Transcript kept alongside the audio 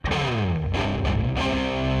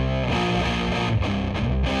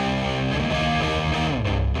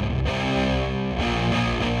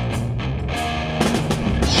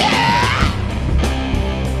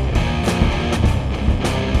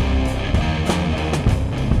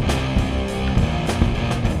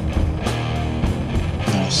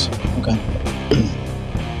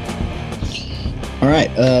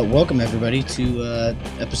Welcome everybody to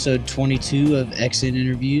episode 22 of XN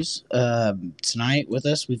Interviews. Tonight with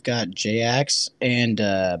us, we've got J-Ax and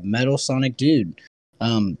Metal Sonic Dude.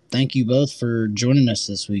 Thank you both for joining us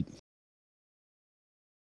this week.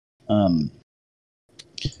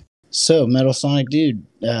 So Metal Sonic Dude,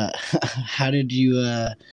 how did you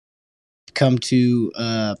come to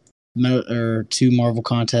Marvel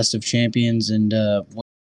Contest of Champions, and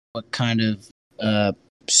what kind of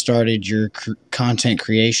started your content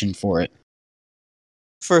creation for it?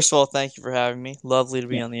 First of all, thank you for having me. Lovely to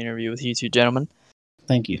be on the interview with you two gentlemen.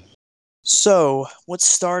 Thank you. So, what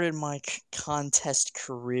started my contest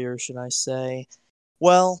career, should I say?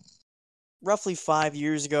 Well, roughly 5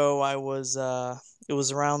 years ago, it was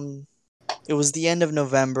the end of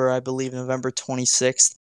November, I believe, November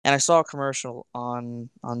 26th, and I saw a commercial on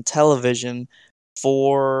television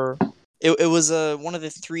for... It was one of the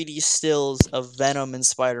 3D stills of Venom and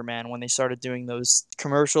Spider-Man when they started doing those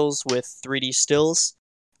commercials with 3D stills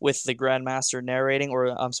with the Grandmaster narrating, or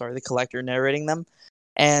I'm sorry, the Collector narrating them.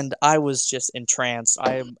 And I was just entranced.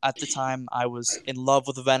 At the time, I was in love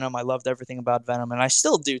with Venom. I loved everything about Venom, and I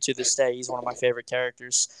still do to this day. He's one of my favorite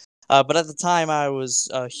characters. But at the time, I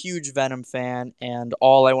was a huge Venom fan, and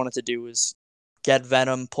all I wanted to do was get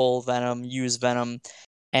Venom, pull Venom, use Venom,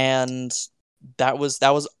 and that was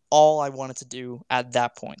all I wanted to do at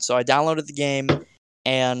that point. So I downloaded the game,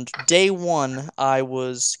 and day one, I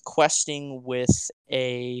was questing with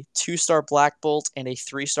a 2-star Black Bolt and a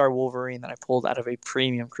 3-star Wolverine that I pulled out of a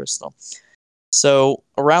premium crystal. So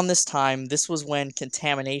around this time, this was when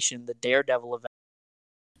Contamination, the Daredevil event,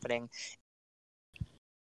 happening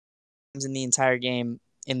in the entire game,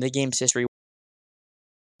 in the game's history,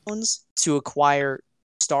 to acquire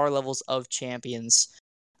star levels of champions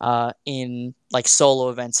in like solo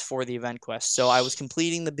events for the event quest. So I was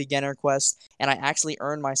completing the beginner quest, and I actually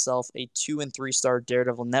earned myself a 2 and 3-star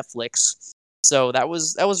Daredevil Netflix. So that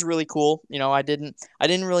was really cool. You know, I didn't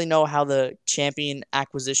really know how the champion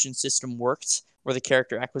acquisition system worked, or the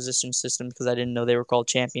character acquisition system, because I didn't know they were called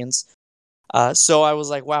champions. So I was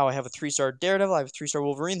like, wow, I have a 3-star Daredevil, I have a 3-star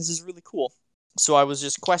Wolverine. This is really cool. So I was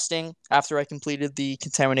just questing after I completed the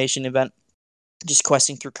Contamination event, just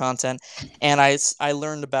questing through content, and I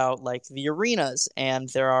learned about like the arenas, and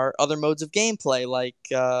there are other modes of gameplay like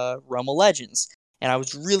Realm of Legends, and I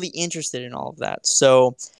was really interested in all of that.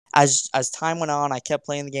 So as time went on, I kept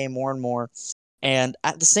playing the game more and more, and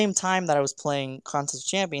at the same time that I was playing Contest of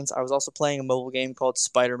Champions, I was also playing a mobile game called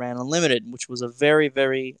Spider-Man Unlimited, which was a very,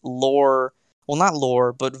 very not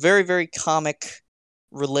lore, but very, very comic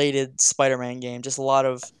related Spider-Man game. Just a lot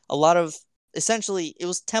of essentially, it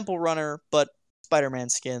was Temple Runner, but Spider-Man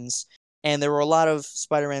skins, and there were a lot of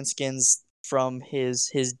Spider-Man skins from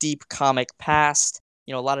his deep comic past.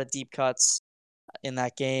 You know, a lot of deep cuts in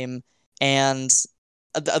that game, and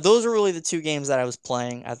those are really the two games that I was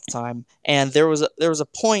playing at the time. And there was a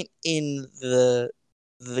point in the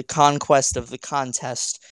conquest of the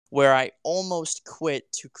contest where I almost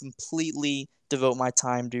quit to completely devote my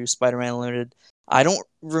time to Spider-Man Unlimited. I don't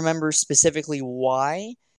remember specifically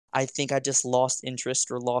why. I think I just lost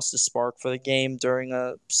interest or lost a spark for the game during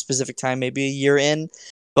a specific time, maybe a year in.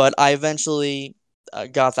 But I eventually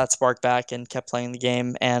got that spark back and kept playing the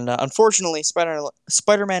game. And unfortunately,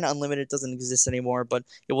 Spider-Man Unlimited doesn't exist anymore, but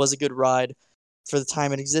it was a good ride for the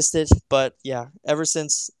time it existed. But yeah, ever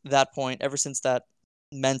since that point, ever since that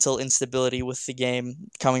mental instability with the game,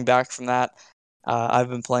 coming back from that, I've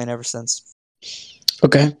been playing ever since.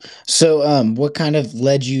 Okay. So, what kind of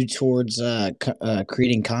led you towards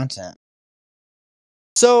creating content?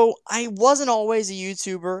 So, I wasn't always a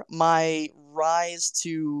YouTuber. My rise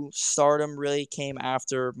to stardom really came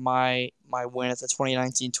after my win at the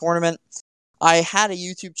 2019 tournament. I had a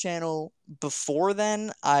YouTube channel before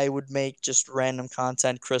then. I would make just random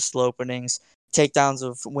content, crystal openings, takedowns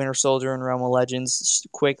of Winter Soldier and Realm of Legends,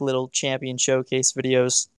 quick little champion showcase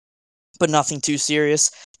videos, but nothing too serious,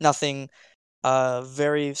 nothing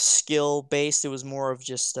very skill based. It was more of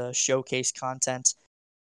just showcase content.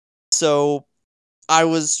 So I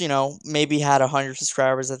was, maybe had 100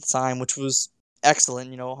 subscribers at the time, which was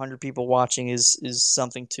excellent. 100 people watching is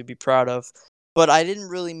something to be proud of. But I didn't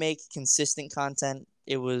really make consistent content.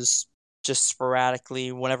 It was just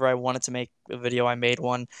sporadically. Whenever I wanted to make a video, I made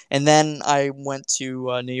one. And then I went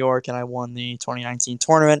to New York and I won the 2019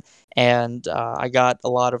 tournament. And I got a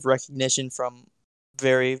lot of recognition from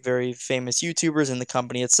very, very famous YouTubers in the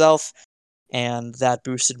company itself. And that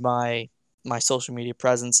boosted my social media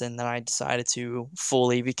presence, and then I decided to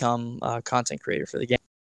fully become a content creator for the game.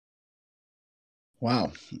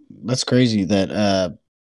 Wow, that's crazy that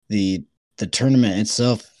the tournament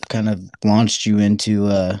itself kind of launched you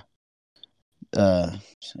into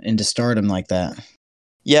into stardom like that.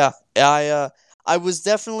 Yeah, I was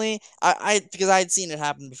definitely I because I had seen it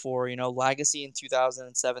happen before. You know, Legacy in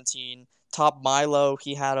 2017. Top Milo,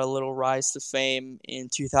 he had a little rise to fame in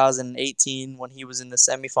 2018 when he was in the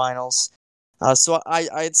semifinals. So I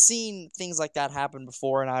had seen things like that happen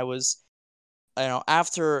before, and I was, you know,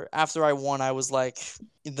 after I won, I was like,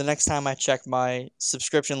 the next time I check my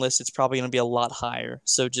subscription list, it's probably going to be a lot higher.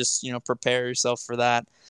 So just, you know, prepare yourself for that.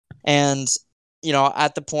 And, you know,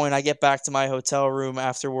 at the point I get back to my hotel room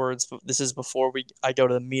afterwards, this is before I go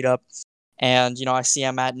to the meetup, and, you know, I see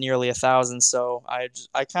I'm at nearly 1,000. So I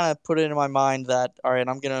kind of put it in my mind that, all right,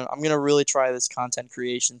 I'm gonna really try this content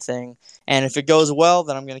creation thing, and if it goes well,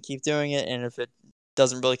 then I'm gonna keep doing it, and if it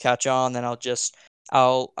doesn't really catch on, then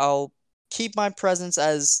I'll keep my presence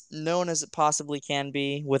as known as it possibly can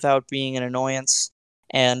be without being an annoyance,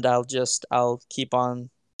 and I'll keep on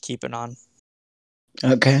keeping on.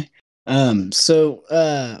 Okay. So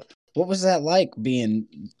what was that like being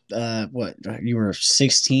what you were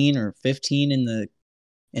 16 or 15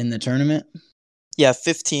 in the tournament? Yeah,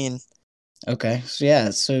 15. Okay. So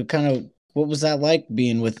yeah, so kind of what was that like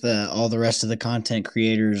being with all the rest of the content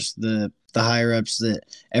creators, the higher ups that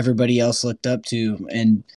everybody else looked up to,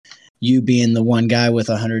 and you being the one guy with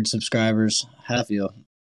 100 subscribers? How do you feel?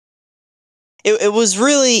 It was a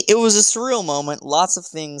surreal moment. Lots of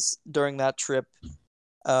things during that trip.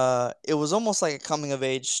 It was almost like a coming of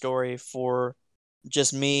age story for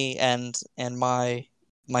just me and my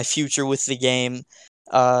future with the game.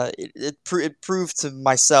 It proved to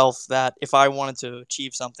myself that if I wanted to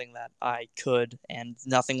achieve something, that I could, and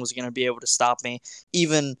nothing was going to be able to stop me.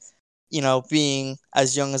 Even, you know, being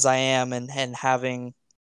as young as I am, and having,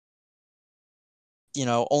 you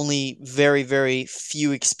know, only very, very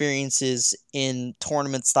few experiences in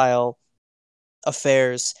tournament style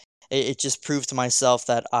affairs, it just proved to myself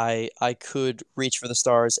that I could reach for the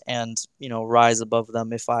stars and, you know, rise above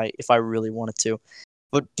them if I really wanted to.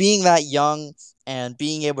 But being that young and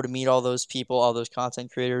being able to meet all those people, all those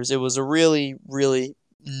content creators, it was a really, really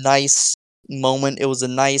nice moment. It was a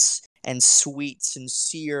nice and sweet,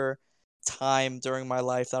 sincere time during my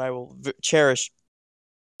life that I will cherish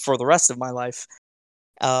for the rest of my life.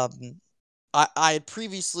 Um, I had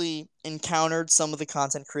previously encountered some of the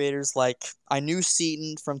content creators. Like, I knew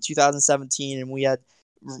Seaton from 2017, and we had,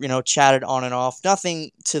 you know, chatted on and off.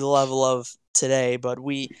 Nothing to the level of today, but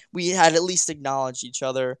we had at least acknowledged each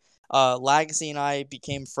other. Legacy and I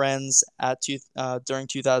became friends during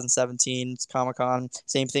 2017 Comic Con.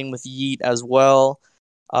 Same thing with Yeet as well.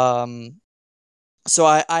 Um, so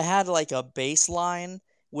I had like a baseline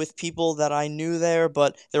with people that I knew there,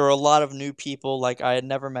 but there were a lot of new people. Like, I had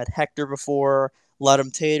never met Hector before.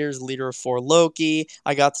 Ludum Taters, leader of For Loki.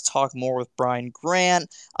 I got to talk more with Brian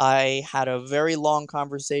Grant. I had a very long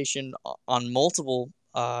conversation on multiple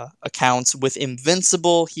accounts with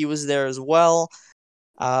Invincible. He was there as well.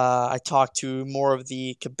 I talked to more of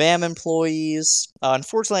the Kabam employees.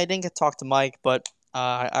 Unfortunately, I didn't get to talk to Mike, but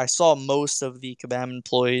I saw most of the Kabam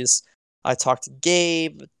employees. I talked to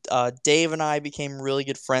Gabe. Dave and I became really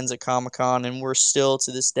good friends at Comic Con, and we're still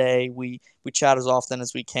to this day. We chat as often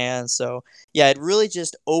as we can. So yeah, it really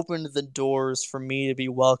just opened the doors for me to be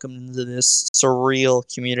welcomed into this surreal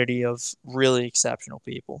community of really exceptional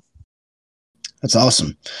people. That's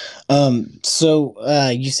awesome.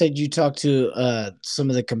 So you said you talked to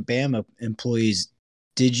some of the Kabam employees.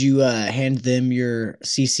 Did you hand them your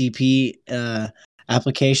CCP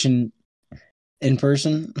application in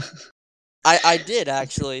person? I did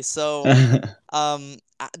actually. So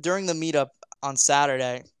during the meetup on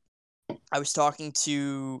Saturday, I was talking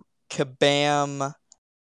to Kabam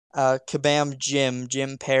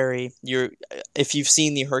Jim Perry. If you've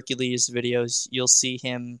seen the Hercules videos, you'll see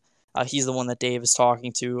him. He's the one that Dave is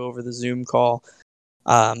talking to over the Zoom call.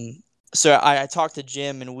 So I talked to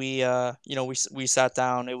Jim, and you know, we sat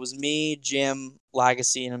down. It was me, Jim,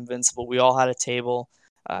 Legacy, and Invincible. We all had a table,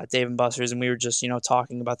 Dave and Buster's, and we were just, you know,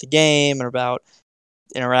 talking about the game and about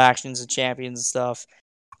interactions and champions and stuff.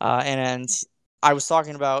 And I was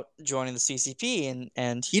talking about joining the CCP,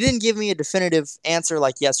 and he didn't give me a definitive answer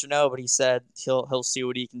like yes or no, but he said he'll see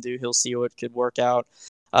what he can do. He'll see what could work out.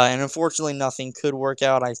 And unfortunately, nothing could work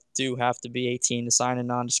out. I do have to be 18 to sign a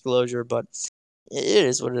non-disclosure, but it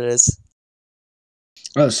is what it is.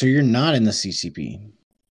 Oh, so you're not in the CCP?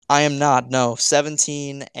 I am not. No,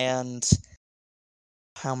 17 and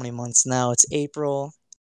how many months now? It's April.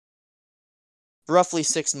 Roughly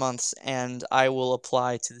 6 months, and I will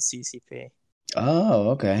apply to the CCP.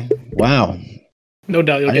 Oh, okay. Wow. No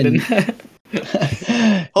doubt you'll I get in. didn't.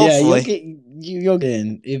 Yeah, Hopefully. you'll get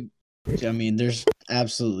in. I mean, there's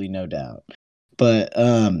absolutely no doubt. But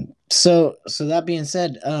So that being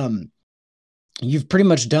said, you've pretty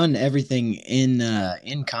much done everything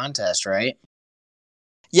in contest, right?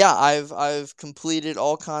 Yeah, I've completed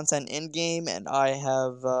all content in game, and I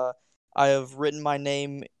have written my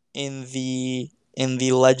name in the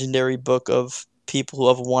legendary book of people who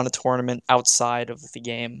have won a tournament outside of the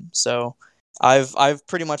game. So I've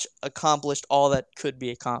pretty much accomplished all that could be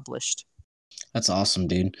accomplished. That's awesome,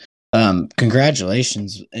 dude.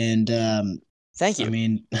 Congratulations. And Thank I you.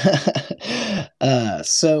 mean,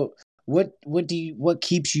 so what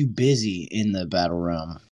keeps you busy in the battle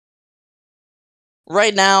realm?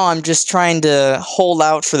 Right now, I'm just trying to hold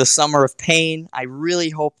out for the Summer of Pain. I really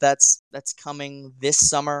hope that's coming this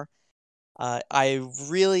summer. I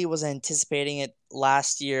really was anticipating it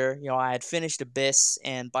last year. You know, I had finished Abyss,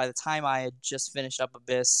 and by the time I had just finished up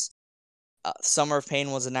Abyss, Summer of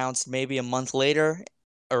Pain was announced maybe a month later,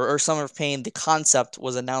 or Summer of Pain, the concept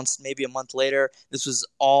was announced maybe a month later. This was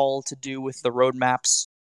all to do with the roadmaps.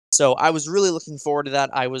 So I was really looking forward to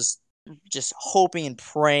that. I was just hoping and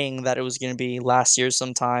praying that it was going to be last year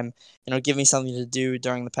sometime, give me something to do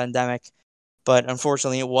during the pandemic. But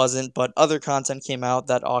unfortunately, it wasn't. But other content came out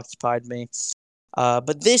that occupied me.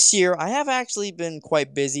 But this year, I have actually been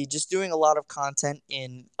quite busy, just doing a lot of content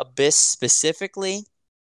in Abyss specifically.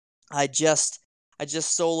 I just I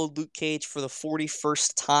just soloed Luke Cage for the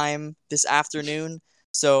 41st time this afternoon,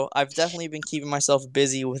 so I've definitely been keeping myself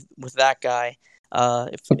busy with that guy.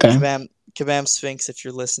 If Okay. Kabam Sphinx, if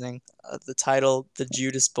you're listening, the title, the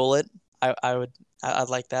Judas Bullet, I'd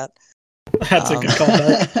like that. That's a Um, good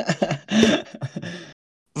callback.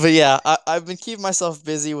 but yeah, I've been keeping myself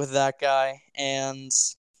busy with that guy and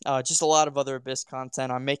just a lot of other Abyss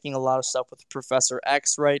content. I'm making a lot of stuff with Professor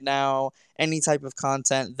X right now. Any type of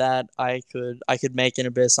content that I could make in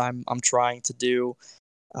Abyss, I'm trying to do.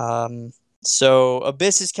 Um, so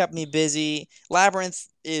Abyss has kept me busy. Labyrinth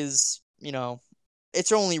is,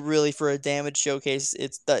 it's only really for a damage showcase.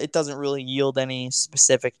 It doesn't really yield any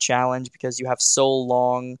specific challenge because you have so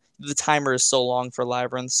long. The timer is so long for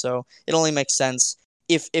Labyrinth, so it only makes sense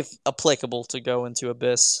if applicable to go into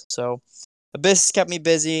Abyss. So Abyss has kept me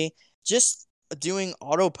busy. Just doing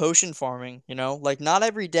auto potion farming. Like not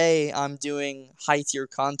every day I'm doing high tier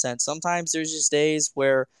content. Sometimes there's just days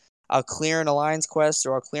where I'll clear an alliance quest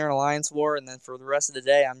or I'll clear an alliance war, and then for the rest of the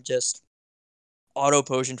day I'm just auto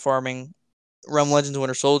potion farming Realm Legends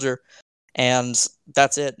Winter Soldier, and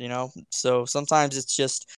that's it. So sometimes it's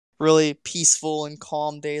just really peaceful and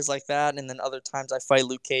calm days like that, and then other times I fight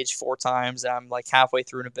Luke Cage 4 times, and I'm like halfway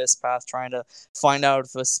through an Abyss path trying to find out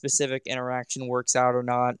if a specific interaction works out or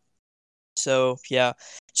not. So yeah,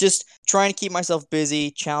 just trying to keep myself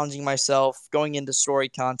busy, challenging myself, going into story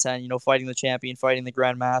content, fighting the champion, fighting the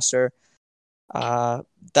grandmaster. Uh,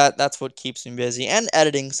 that's what keeps me busy, and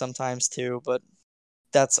editing sometimes too, but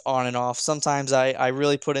that's on and off. Sometimes I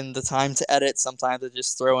really put in the time to edit. Sometimes I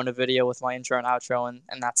just throw in a video with my intro and outro,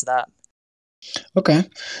 and that's that. Okay.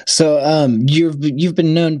 So you've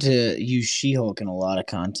been known to use She-Hulk in a lot of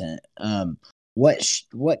content.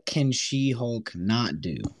 What can She-Hulk not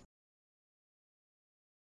do?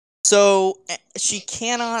 So she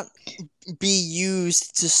cannot be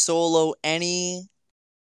used to solo any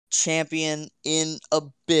champion in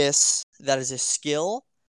Abyss that is a skill.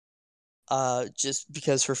 Just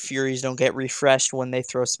because her Furies don't get refreshed when they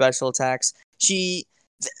throw special attacks.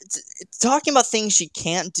 Talking about things she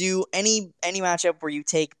can't do, any matchup where you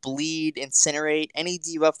take bleed, incinerate, any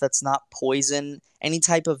debuff that's not poison, any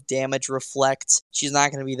type of damage reflect, she's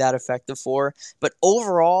not going to be that effective for. But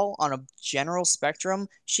overall, on a general spectrum,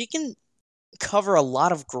 she can cover a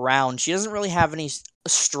lot of ground. She doesn't really have any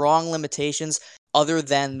strong limitations other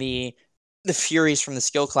than the Furies from the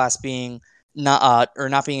skill class being not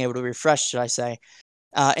being able to refresh, should I say.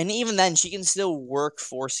 And even then, she can still work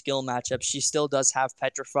for skill matchups. She still does have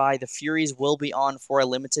Petrify. The Furies will be on for a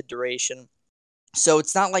limited duration. So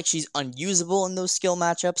it's not like she's unusable in those skill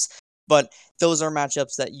matchups, but those are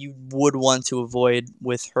matchups that you would want to avoid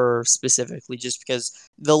with her specifically, just because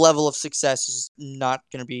the level of success is not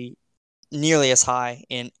going to be nearly as high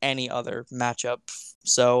in any other matchup.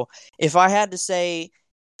 So if I had to say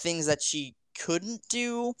things that she couldn't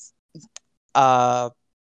do, uh,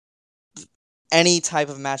 any type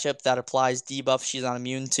of matchup that applies debuff she's not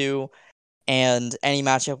immune to, and any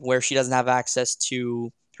matchup where she doesn't have access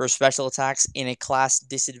to her special attacks in a class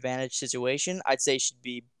disadvantage situation, I'd say she'd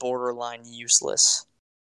be borderline useless.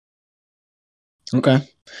 Okay.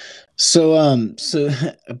 So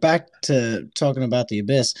back to talking about the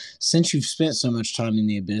Abyss. Since you've spent so much time in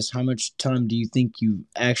the Abyss, how much time do you think you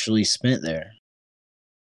actually spent there?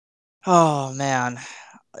 Oh man,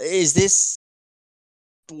 is this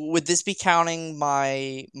would this be counting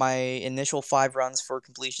my initial 5 runs for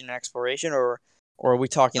completion and exploration, or are we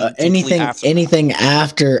talking complete anything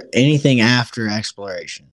after? anything after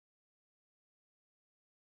exploration.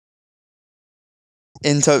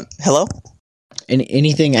 Hello?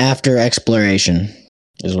 Anything after exploration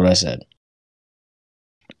is what I said.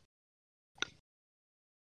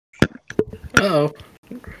 Oh,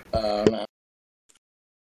 No.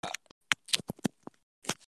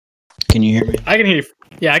 Can you hear me? I can hear you.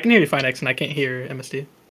 Yeah, I can hear you fine, X, and I can't hear MSD.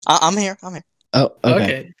 I'm here. Oh,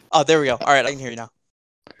 okay. Oh, there we go. All right, I can hear you now.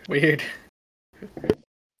 Weird.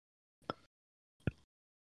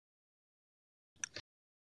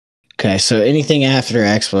 Okay, so anything after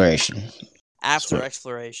exploration. After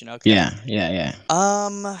exploration, okay. Yeah.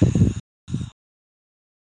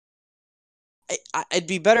 It'd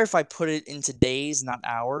be better if I put it into days, not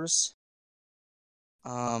hours.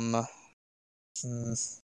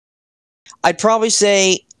 I'd probably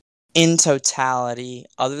say in totality,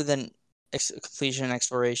 other than completion and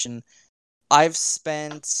exploration, I've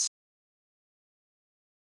spent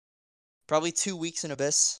probably 2 weeks in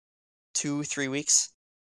Abyss. 2-3 weeks.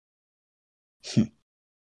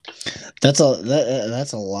 That's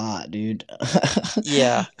a lot, dude.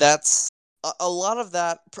 Yeah, that's a lot of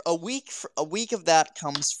that. A week of that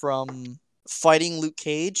comes from fighting Luke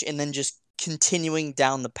Cage and then just continuing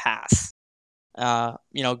down the path.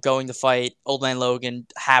 Going to fight Old Man Logan,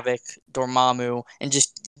 Havoc, Dormammu, and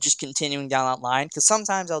just continuing down that line. Because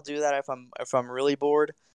sometimes I'll do that if I'm really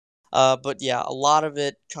bored. But yeah, a lot of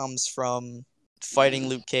it comes from fighting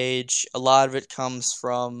Luke Cage. A lot of it comes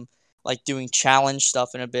from like doing challenge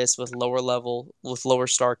stuff in Abyss with lower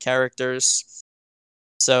star characters.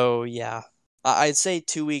 So yeah, I'd say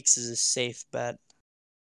 2 weeks is a safe bet.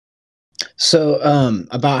 So,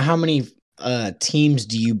 about how many teams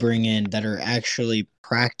do you bring in that are actually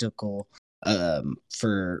practical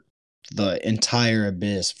for the entire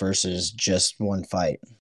Abyss versus just one fight?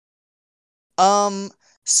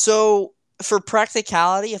 So for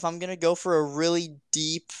practicality, if I'm gonna go for a really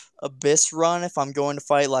deep Abyss run, if I'm going to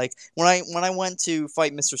fight like when I went to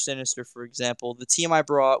fight Mr. Sinister, for example, the team I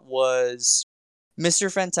brought was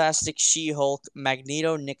Mr. Fantastic, She-Hulk,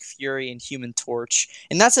 Magneto, Nick Fury, and Human Torch.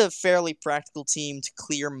 And that's a fairly practical team to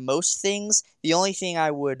clear most things. The only thing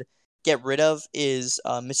I would get rid of is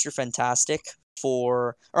Mr. Fantastic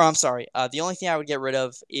the only thing I would get rid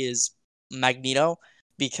of is Magneto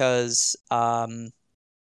because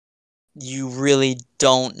you really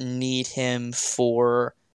don't need him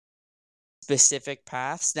for specific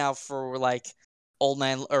paths. Now, for like Old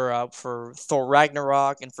Man or for Thor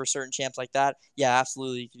Ragnarok and for certain champs like that, yeah,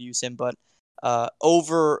 absolutely you could use him. But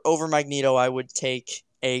over Magneto, I would take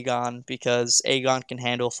Aegon because Aegon can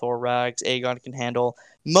handle Thor Rags. Aegon can handle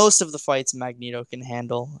most of the fights Magneto can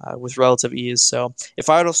handle with relative ease. So if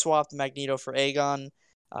I would have swapped Magneto for Aegon,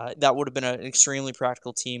 that would have been an extremely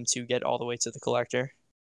practical team to get all the way to the Collector.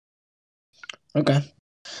 Okay.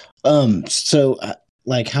 So,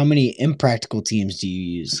 like, how many impractical teams do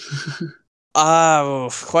you use?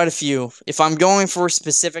 Quite a few. If I'm going for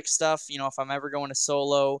specific stuff, if I'm ever going to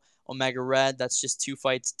solo Omega Red, that's just 2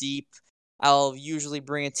 fights deep. I'll usually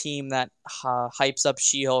bring a team that hypes up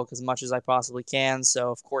She-Hulk as much as I possibly can. So,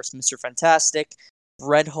 of course, Mr. Fantastic,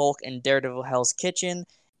 Red Hulk, and Daredevil Hell's Kitchen.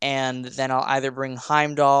 And then I'll either bring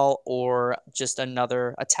Heimdall or just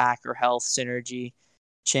another attack or health synergy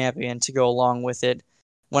champion to go along with it.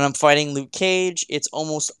 When I'm fighting Luke Cage, it's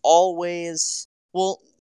almost always... Well,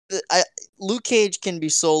 Luke Cage can be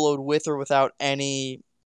soloed with or without any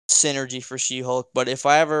synergy for She-Hulk, but if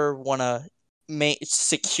I ever want to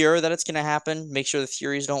secure that it's going to happen, make sure the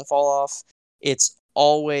Furies don't fall off, it's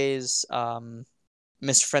always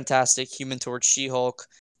Mr. Fantastic, Human Torch, She-Hulk,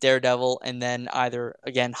 Daredevil, and then either,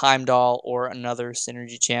 again, Heimdall or another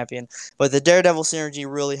synergy champion. But the Daredevil synergy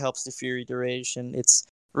really helps the Fury duration. It's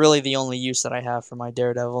really the only use that I have for my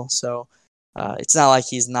Daredevil, so it's not like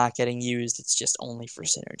he's not getting used. It's just only for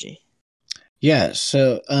synergy. Yeah,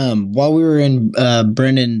 so while we were in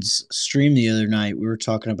Brendan's stream the other night, we were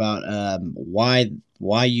talking about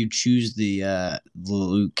why you choose the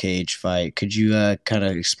Luke Cage fight. Could you kind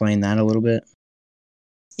of explain that a little bit?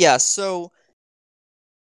 Yeah, so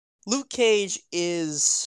Luke Cage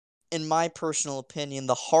is, in my personal opinion,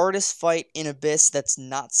 the hardest fight in Abyss that's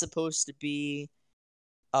not supposed to be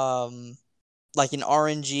like an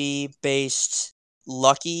RNG-based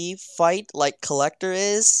lucky fight like Collector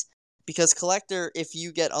is. Because Collector, if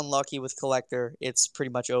you get unlucky with Collector, it's pretty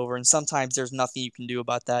much over. And sometimes there's nothing you can do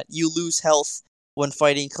about that. You lose health when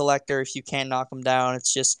fighting Collector if you can't knock him down.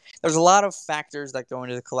 It's just, there's a lot of factors that go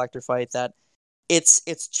into the Collector fight that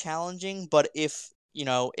it's challenging, but if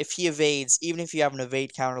if he evades, even if you have an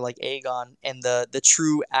evade counter like Aegon, and the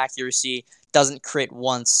true accuracy doesn't crit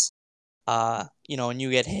once, and you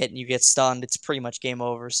get hit and you get stunned, it's pretty much game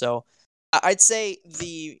over. So I'd say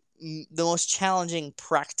the most challenging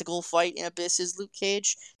practical fight in Abyss is Luke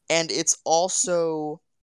Cage, and it's also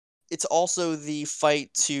the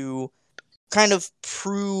fight to kind of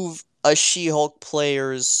prove a She-Hulk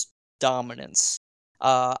player's dominance.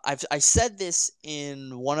 I said this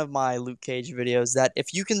in one of my Luke Cage videos that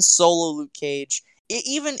if you can solo Luke Cage,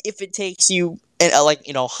 even if it takes you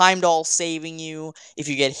Heimdall saving you, if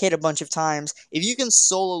you get hit a bunch of times, if you can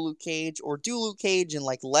solo Luke Cage or do Luke Cage in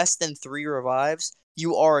like less than 3 revives,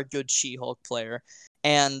 you are a good She-Hulk player.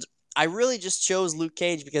 And I really just chose Luke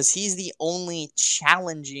Cage because he's the only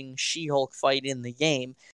challenging She-Hulk fight in the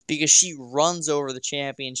game, because she runs over the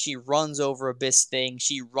champion, she runs over Abyss Thing,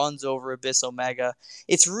 she runs over Abyss Omega.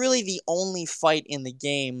 It's really the only fight in the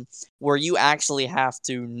game where you actually have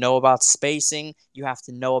to know about spacing, you have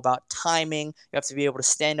to know about timing, you have to be able to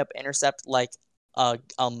stand up intercept like a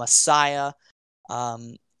Messiah.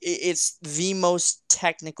 It's the most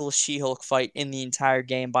technical She-Hulk fight in the entire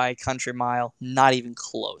game by a country mile, not even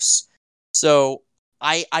close. So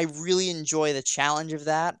I really enjoy the challenge of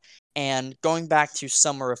that. And going back to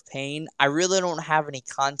Summer of Pain, I really don't have any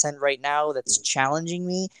content right now that's challenging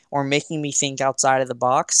me or making me think outside of the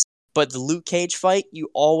box. But the Luke Cage fight, you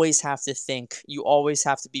always have to think. You always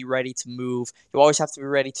have to be ready to move. You always have to be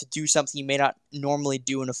ready to do something you may not normally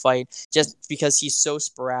do in a fight, just because he's so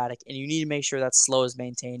sporadic. And you need to make sure that slow is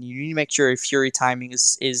maintained. You need to make sure your Fury timing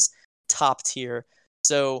is top tier.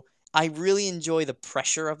 So I really enjoy the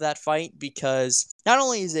pressure of that fight, because not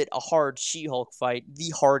only is it a hard She-Hulk fight,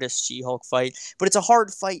 the hardest She-Hulk fight, but it's a hard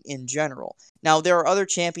fight in general. Now, there are other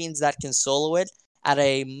champions that can solo it at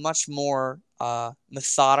a much more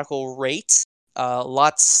methodical rate, a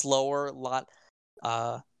lot slower, a lot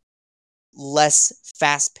less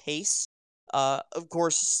fast pace. Of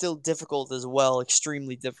course, still difficult as well,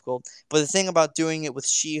 extremely difficult. But the thing about doing it with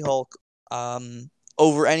She-Hulk,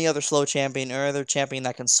 over any other slow champion or other champion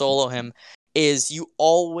that can solo him, is you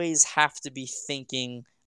always have to be thinking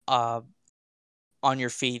on your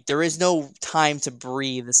feet. There is no time to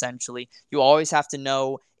breathe, essentially. You always have to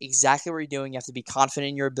know exactly what you're doing. You have to be confident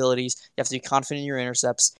in your abilities. You have to be confident in your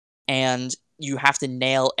intercepts. And you have to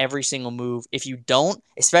nail every single move. If you don't,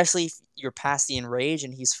 especially if you're past the Enrage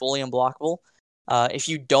and he's fully unblockable, if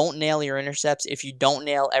you don't nail your intercepts, if you don't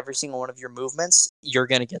nail every single one of your movements, you're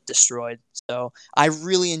going to get destroyed. So I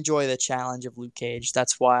really enjoy the challenge of Luke Cage.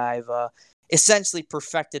 That's why I've essentially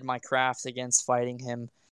perfected my craft against fighting him.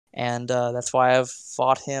 And that's why I've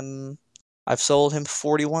fought him. I've sold him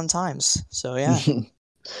 41 times. So, yeah.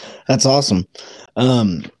 That's awesome.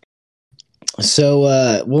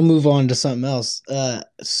 So we'll move on to something else.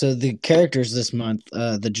 So the characters this month,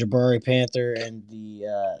 the Jabari Panther and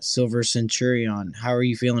the Silver Centurion. How are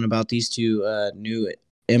you feeling about these two new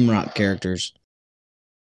MROC characters?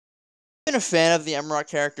 I've been a fan of the MROC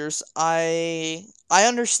characters. I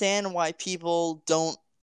understand why people don't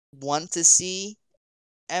want to see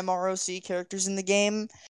MROC characters in the game,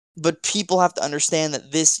 but people have to understand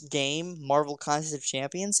that this game, Marvel Contest of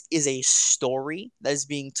Champions, is a story that is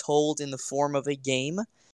being told in the form of a game,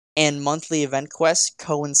 and monthly event quests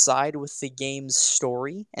coincide with the game's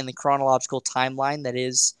story and the chronological timeline that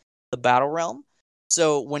is the Battle Realm.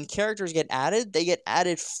 So when characters get added, they get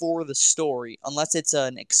added for the story, unless it's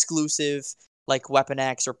an exclusive like Weapon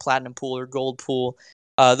X or Platinum Pool or Gold Pool.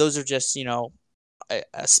 Those are just,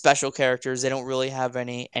 special characters. They don't really have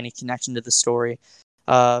any connection to the story.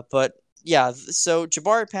 But yeah, so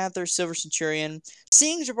Jabari Panther, Silver Centurion.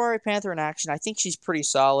 Seeing Jabari Panther in action, I think she's pretty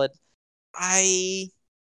solid.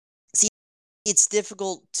 It's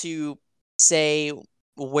difficult to say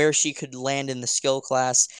where she could land in the skill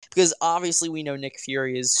class, because obviously we know Nick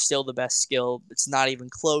Fury is still the best skill. It's not even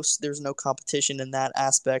close. There's no competition in that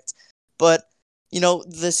aspect. But,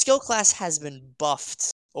 the skill class has been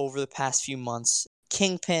buffed over the past few months.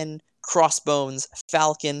 Kingpin, Crossbones,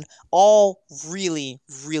 Falcon, all really,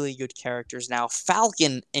 really good characters now.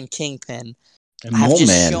 Falcon and Kingpin And have Mole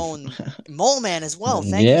just Man. shown... Mole Man as well.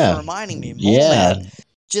 Thank you for reminding me. Mole Yeah. Man.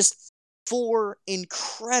 Just 4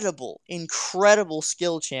 incredible, incredible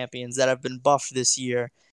skill champions that have been buffed this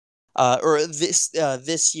year.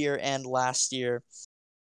 This year and last year.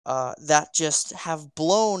 That just have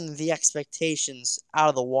blown the expectations out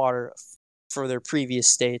of the water for their previous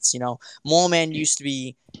states. Mole Man used to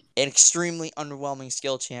be an extremely underwhelming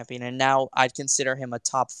skill champion, and now I'd consider him a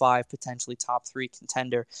top 5, potentially top 3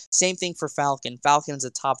 contender. Same thing for Falcon. Falcon's a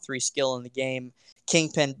top 3 skill in the game.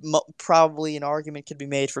 Kingpin, probably an argument could be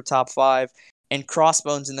made for top 5. and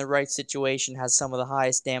Crossbones in the right situation has some of the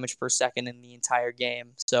highest damage per second in the entire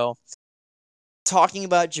game. So, talking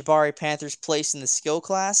about Jabari Panther's place in the skill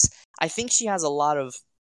class, I think she has a lot of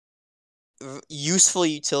useful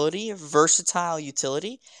utility, versatile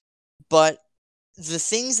utility, but the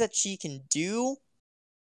things that she can do,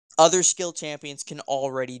 other skill champions can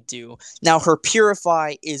already do. Now, her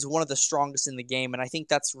Purify is one of the strongest in the game, and I think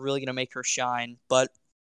that's really going to make her shine, but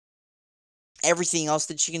everything else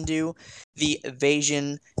that she can do, the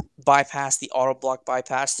evasion bypass, the auto block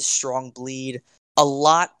bypass, the strong bleed, a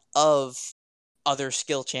lot of other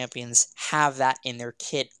skill champions have that in their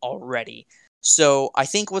kit already. So I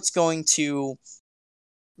think what's going to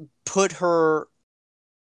put her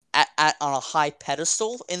on a high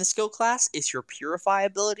pedestal in the skill class is her Purify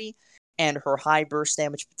ability and her high burst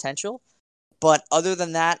damage potential. But other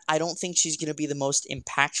than that, I don't think she's going to be the most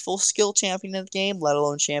impactful skill champion in the game, let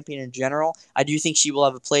alone champion in general. I do think she will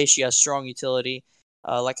have a place. She has strong utility.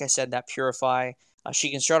 Like I said, that Purify.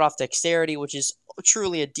 She can start off Dexterity, which is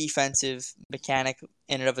truly a defensive mechanic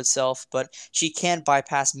in and of itself, but she can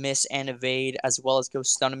bypass Miss and Evade, as well as go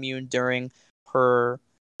stun immune during her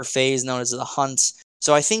phase known as the Hunt.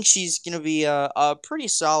 So I think she's going to be a pretty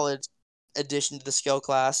solid addition to the skill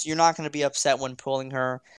class. You're not going to be upset when pulling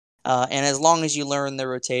her. And as long as you learn the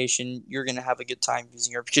rotation, you're going to have a good time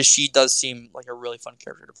using her because she does seem like a really fun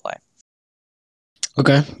character to play.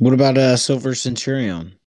 Okay. What about Silver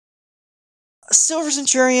Centurion? Silver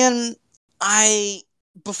Centurion, we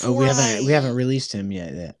haven't released him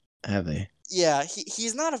yet, have they? Yeah,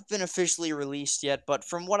 he's not been officially released yet, but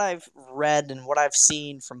from what I've read and what I've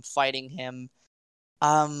seen from fighting him,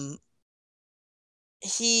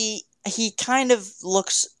 he kind of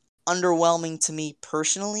looks underwhelming to me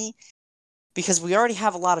personally, because we already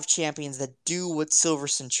have a lot of champions that do what Silver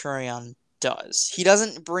Centurion does. He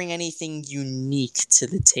doesn't bring anything unique to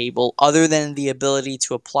the table other than the ability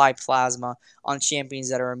to apply plasma on champions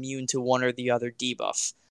that are immune to one or the other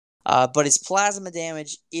debuff. But his plasma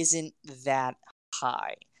damage isn't that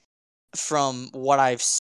high from what I've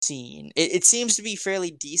seen. It seems to be fairly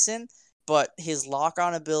decent, but his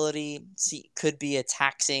lock-on ability could be a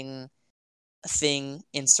taxing thing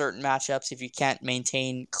in certain matchups if you can't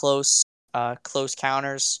maintain close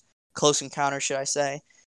encounters, should I say.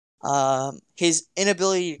 His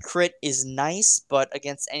inability to crit is nice, but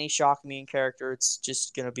against any shock immune character, it's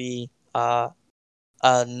just going to be a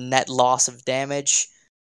net loss of damage.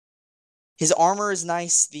 His armor is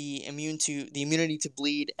nice. The immunity to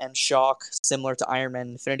bleed and shock, similar to Iron Man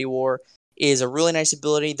Infinity War, is a really nice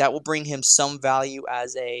ability that will bring him some value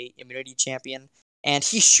as a immunity champion. And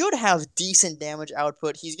he should have decent damage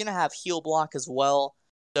output. He's going to have heal block as well.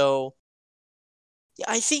 So yeah,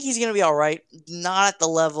 I think he's going to be all right. Not at the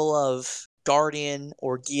level of Guardian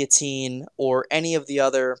or Guillotine or any of the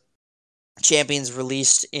other champions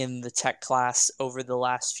released in the tech class over the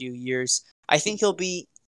last few years. I think he'll be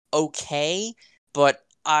okay, but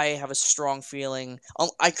I have a strong feeling.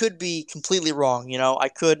 I could be completely wrong. I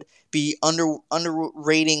could be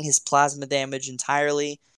underrating his plasma damage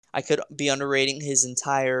entirely. I could be underrating his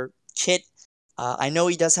entire kit. I know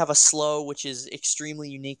he does have a slow, which is extremely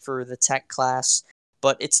unique for the tech class,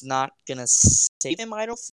 but it's not going to save him, I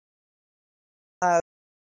don't think.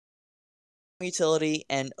 Utility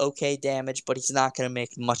and okay damage, but he's not going to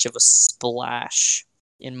make much of a splash,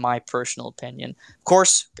 in my personal opinion. Of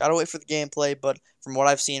course, gotta wait for the gameplay, but from what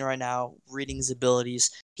I've seen right now, reading his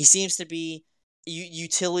abilities, he seems to be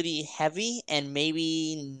utility heavy and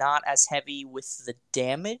maybe not as heavy with the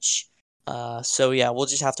damage. So yeah, we'll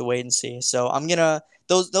just have to wait and see. So I'm gonna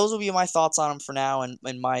those will be my thoughts on him for now, and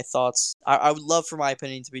my thoughts. I would love for my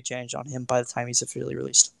opinion to be changed on him by the time he's officially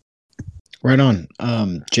released. Right on.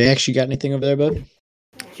 JX, you got anything over there, bud?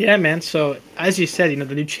 Yeah, man. So as you said,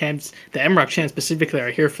 the new champs, the MROC champs specifically, are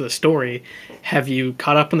here for the story. Have you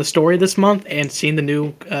caught up on the story this month and seen the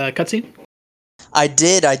new cutscene? I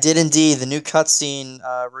did indeed. The new cutscene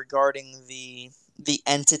regarding the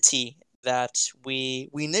entity that we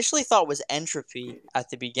initially thought was Entropy at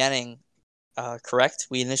the beginning. Correct?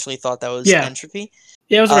 We initially thought that was Entropy.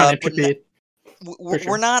 Yeah, it was around Entropy.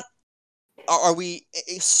 We're not. Are we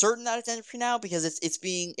certain that it's Entropy now? Because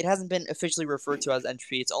it hasn't been officially referred to as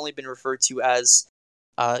Entropy. It's only been referred to as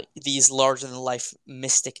these larger than life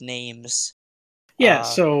mystic names. Yeah,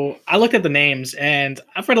 so I looked at the names, and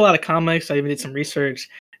I've read a lot of comics. I even did some research.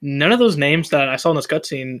 None of those names that I saw in this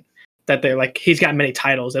cutscene, that they're like, he's got many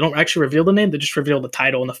titles. They don't actually reveal the name. They just reveal the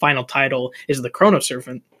title, and the final title is the Chrono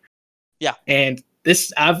Servant. Yeah. And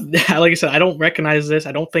this, like I said, I don't recognize this.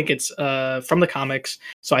 I don't think it's from the comics.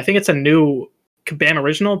 So I think it's a new Kabam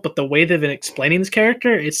original, but the way they've been explaining this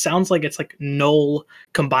character, it sounds like it's like Null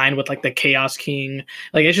combined with like the Chaos King.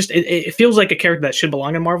 Like it's just it feels like a character that should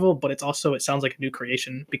belong in Marvel, but it sounds like a new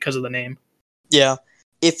creation because of the name. Yeah.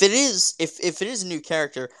 If it is a new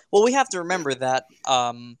character, well, we have to remember that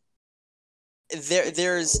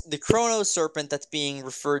there's the Chrono Serpent that's being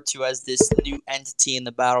referred to as this new entity in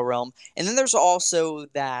the Battle Realm, and then there's also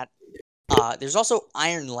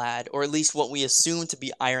Iron Lad, or at least what we assume to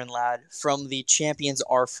be Iron Lad from the Champions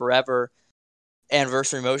Are Forever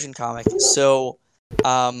Anniversary Motion comic. So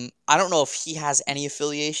I don't know if he has any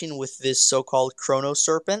affiliation with this so-called Chrono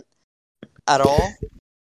Serpent at all.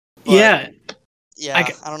 Yeah.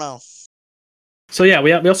 I don't know. So yeah,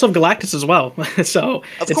 we also have Galactus as well. So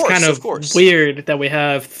it's kind of weird that we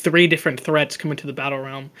have 3 different threats coming to the Battle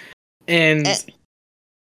Realm. And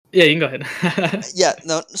yeah, you can go ahead. Yeah,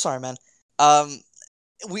 no, sorry, man.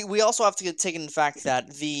 We also have to take into fact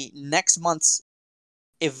that the next month's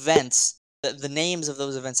events, the names of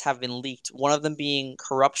those events have been leaked. One of them being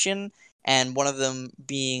Corruption, and one of them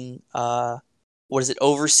being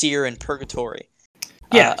Overseer and Purgatory.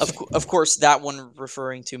 Yeah, of course, that one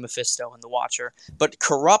referring to Mephisto and the Watcher. But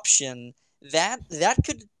Corruption, that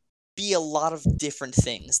could be a lot of different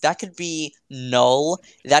things. That could be Null.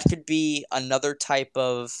 That could be another type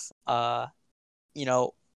of,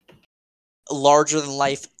 larger than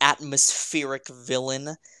life atmospheric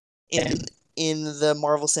villain in the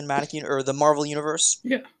Marvel Cinematic or the Marvel Universe.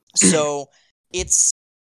 Yeah. So it's,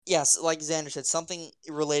 yes, like Xander said, something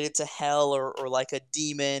related to hell or like a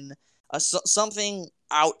demon. Something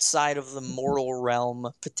outside of the mortal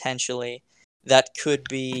realm potentially that could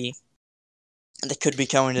be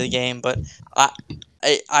coming to the game, but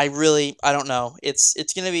I really don't know. It's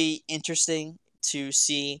going to be interesting to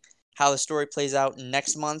see how the story plays out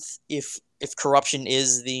next month if Corruption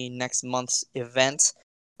is the next month's event,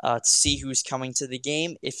 to see who's coming to the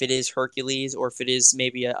game, if it is Hercules or if it is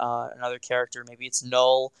maybe another character, maybe it's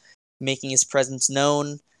Null making his presence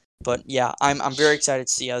known. But yeah, I'm very excited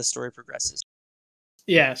to see how the story progresses.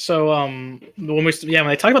 Yeah, so when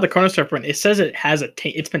I talk about the Chrono Serpent, it says it has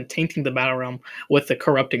it's been tainting the Battle Realm with the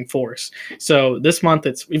corrupting force. So this month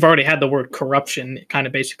we've already had the word corruption kind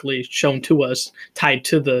of basically shown to us, tied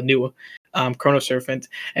to the new Chrono Serpent,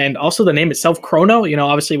 and also the name itself, Chrono.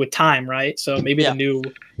 Obviously with time, right? So maybe the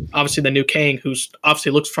new Kang, who's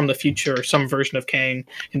obviously looks from the future, or some version of Kang,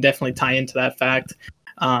 can definitely tie into that fact.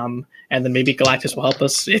 And then maybe Galactus will help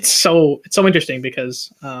us. It's so interesting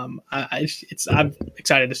because I'm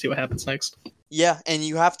excited to see what happens next. Yeah, and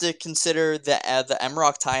you have to consider the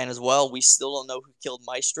Emrock tie-in as well. We still don't know who killed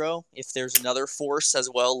Maestro. If there's another force as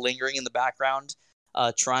well lingering in the background,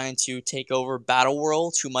 trying to take over Battle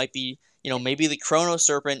World, who might be, maybe the Chrono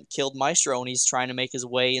Serpent killed Maestro and he's trying to make his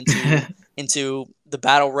way into the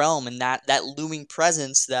Battle Realm, and that looming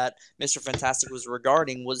presence that Mr. Fantastic was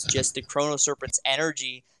regarding was just the Chrono Serpent's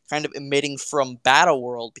energy kind of emitting from Battle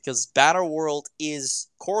World, because Battle World is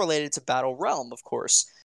correlated to Battle Realm, of course.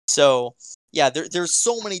 So yeah, there's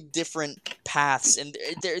so many different paths, and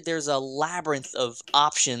there's a labyrinth of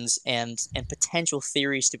options and potential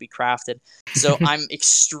theories to be crafted. So I'm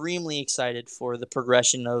extremely excited for the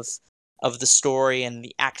progression of the story and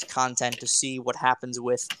the act content to see what happens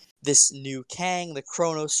with this new Kang, the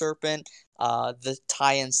Chrono Serpent, the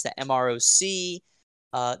tie-ins to MROC.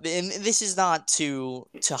 And this is not to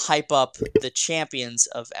hype up the champions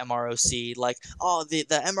of MROC, like, oh, the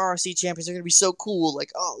MROC champions are going to be so cool,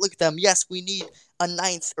 like, oh, look at them, yes, we need a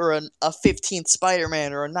 9th or a 15th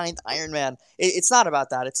Spider-Man or a 9th Iron Man. It's not about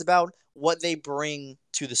that. It's about what they bring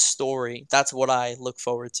to the story. That's what I look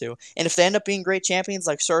forward to. And if they end up being great champions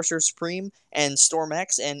like Sorcerer Supreme and Storm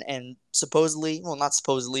X and supposedly, well, not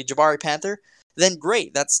supposedly, Jabari Panther, then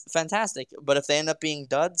great, that's fantastic. But if they end up being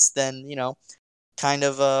duds, then, kind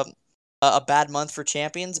of a bad month for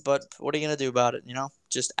champions, but what are you going to do about it,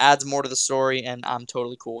 Just adds more to the story, and I'm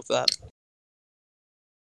totally cool with that.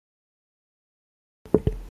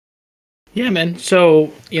 Yeah, man.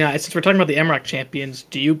 So, since we're talking about the MROC champions,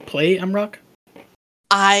 do you play MROC?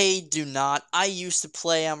 I do not. I used to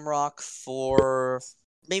play MROC for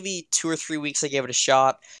maybe 2 or 3 weeks. I gave it a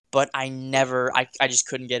shot, but I just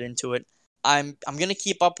couldn't get into it. I'm going to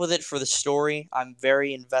keep up with it for the story. I'm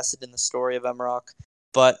very invested in the story of MROC,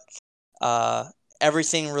 but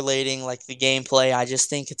everything relating, like the gameplay, I just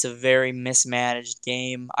think it's a very mismanaged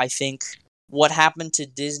game. I think what happened to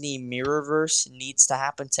Disney Mirrorverse needs to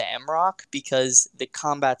happen to MROC, because the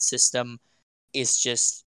combat system is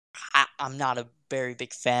just, I'm not a very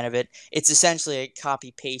big fan of it. It's essentially a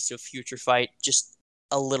copy-paste of Future Fight, just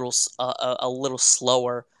a little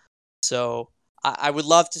slower. So I would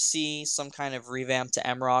love to see some kind of revamp to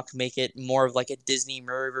Emrock, make it more of like a Disney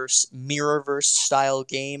Mirrorverse style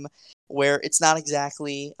game, where it's not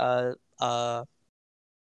exactly a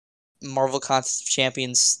Marvel Contest of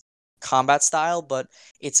Champions combat style, but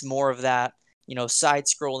it's more of that,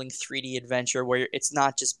 side-scrolling 3D adventure where it's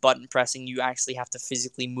not just button pressing. You actually have to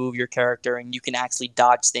physically move your character, and you can actually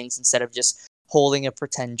dodge things instead of just holding a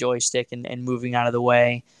pretend joystick and moving out of the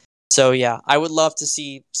way. So yeah, I would love to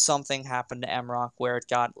see something happen to Emrock where it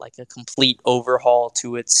got like a complete overhaul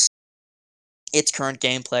to its current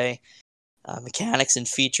gameplay, mechanics and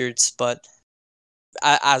features. But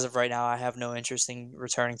as of right now, I have no interest in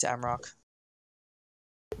returning to Emrock.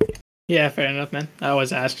 Yeah, fair enough, man. I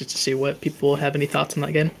always ask just to see what people have any thoughts on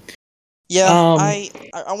that game. Yeah, I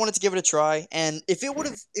wanted to give it a try, and if it would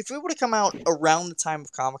have come out around the time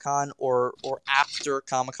of Comic-Con or after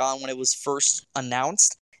Comic-Con when it was first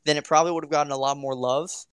announced, then it probably would have gotten a lot more love.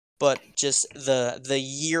 But just the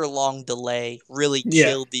year-long delay really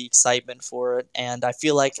killed the excitement for it, and I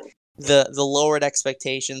feel like the lowered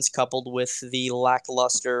expectations coupled with the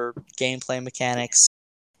lackluster gameplay mechanics,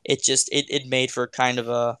 it made for kind of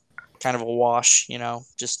a wash,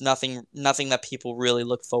 just nothing that people really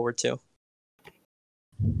look forward to.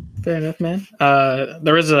 Fair enough, man.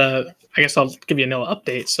 There is I guess I'll give you a new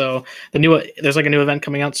update. So there's like a new event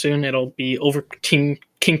coming out soon. It'll be over King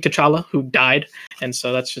T'Challa, who died, and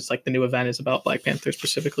so that's just like the new event is about Black Panther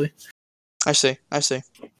specifically. I see.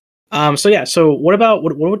 So yeah. So what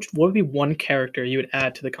would be one character you would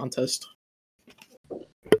add to the contest?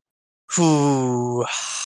 Ooh,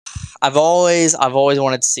 I've always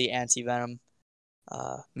wanted to see Anti-Venom.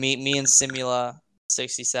 Me and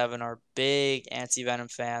Simula67 are big Anti-Venom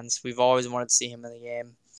fans. We've always wanted to see him in the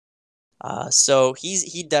game. So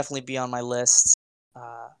he'd definitely be on my list.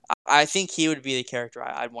 I think he would be the character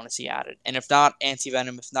I'd want to see added. And if not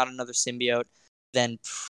Anti-Venom, if not another symbiote, then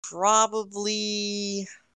probably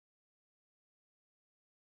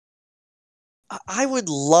I would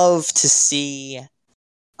love to see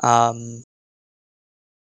Cyber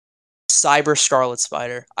Scarlet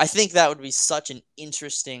Spider. I think that would be such an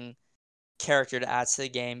interesting character to add to the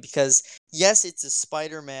game because, yes, it's a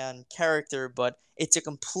Spider-Man character, but it's a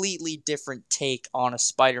completely different take on a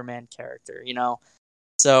Spider-Man character,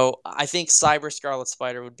 So I think Cyber Scarlet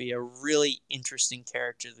Spider would be a really interesting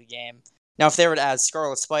character to the game. Now, if they were to add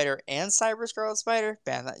Scarlet Spider and Cyber Scarlet Spider,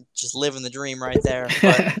 man, that just living the dream right there.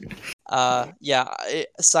 But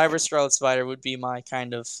Cyber Scarlet Spider would be my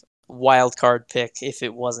kind of wild card pick if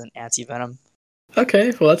it wasn't Anti-Venom.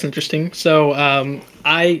 Okay, well that's interesting. So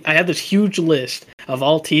I have this huge list of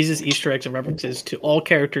all teases, Easter eggs, and references to all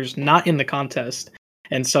characters not in the contest,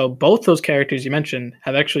 and so both those characters you mentioned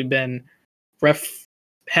have actually been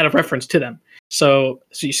had a reference to them. So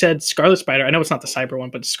you said Scarlet Spider. I know it's not the Cyber one,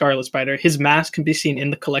 but Scarlet Spider. His mask can be seen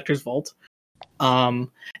in the Collector's Vault. And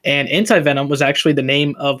Anti-Venom was actually the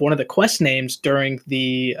name of one of the quest names during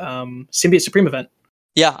the Symbiote Supreme event.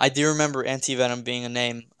 Yeah, I do remember Anti-Venom being a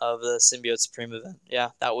name of the Symbiote Supreme event.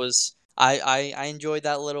 Yeah, that was I enjoyed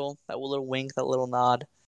that little wink, that little nod.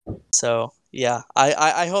 So yeah,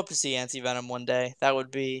 I hope to see Anti-Venom one day. That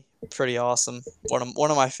would be pretty awesome.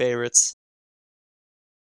 One of my favorites.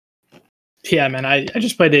 Yeah, man, I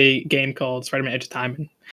just played a game called Spider-Man Edge of Time. And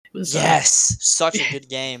it was such a good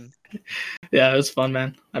game. Yeah, it was fun,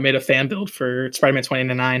 man. I made a fan build for Spider-Man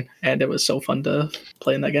 2099, and it was so fun to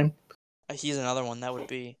play in that game. He's another one that would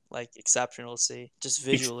be like exceptional to see, just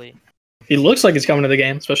visually. He looks like he's coming to the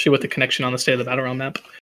game, especially with the connection on the State of the Battle Realm map.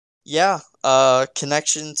 Yeah,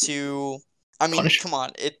 connection to. I mean, Punisher. Come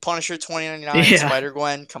on, Punisher 2099, yeah.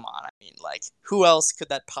 Spider-Gwen. Come on, I mean, like, who else could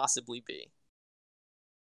that possibly be?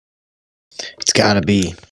 It's gotta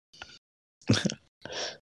be.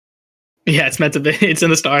 Yeah, it's meant to be. It's in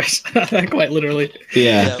the stars, quite literally.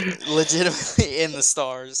 Yeah, legitimately in the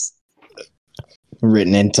stars.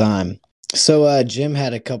 Written in time. So Jim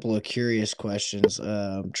had a couple of curious questions.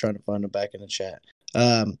 I'm trying to find them back in the chat.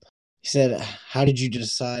 He said, how did you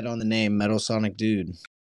decide on the name Metal Sonic Dude?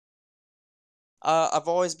 I've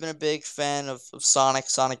always been a big fan of Sonic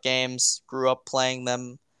games. Grew up playing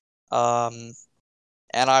them.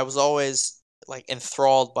 And I was always like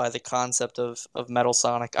enthralled by the concept of Metal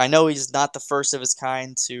Sonic. I know he's not the first of his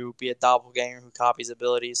kind to be a doppelganger who copies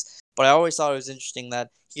abilities, but I always thought it was interesting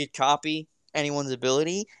that he could copy anyone's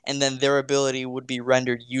ability, and then their ability would be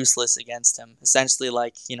rendered useless against him. Essentially,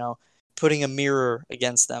 like, putting a mirror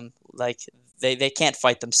against them. Like, they can't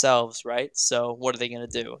fight themselves, right? So what are they going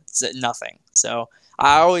to do? It's nothing. So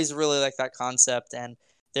I always really like that concept, and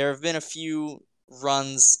there have been a few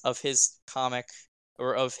runs of his comic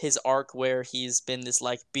or of his arc where he's been this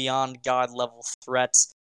like beyond god level threat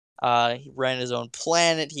He ran his own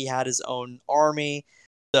planet. He had his own army.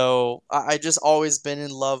 So I just always been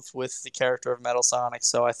in love with the character of Metal Sonic.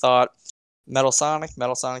 So I thought Metal Sonic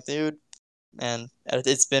Dude, and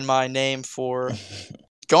it's been my name for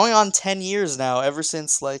going on 10 years now, ever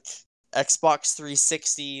since like Xbox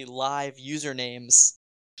 360 live usernames.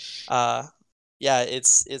 Yeah,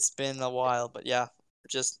 it's been a while, but yeah,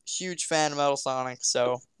 just huge fan of Metal Sonic,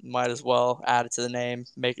 so might as well add it to the name,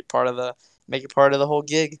 make it part of the whole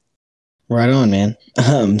gig. Right on, man.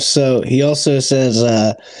 So he also says,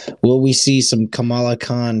 will we see some Kamala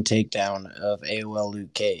Khan takedown of AOL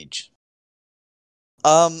Luke Cage?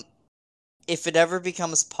 If it ever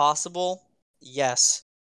becomes possible, yes.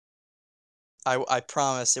 I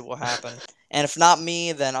promise it will happen. And if not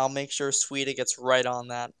me, then I'll make sure Sweeta gets right on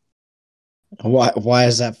that. Why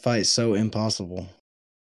is that fight so impossible?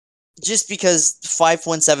 Just because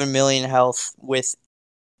 5.7 million health with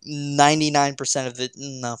 97% of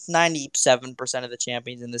the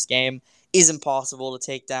champions in this game is impossible to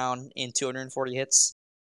take down in 240 hits.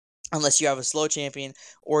 Unless you have a slow champion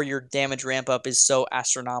or your damage ramp up is so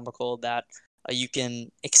astronomical that you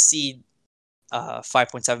can exceed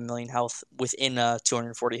 5.7 million health within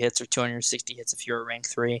 240 hits or 260 hits if you're a rank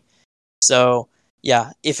 3. So,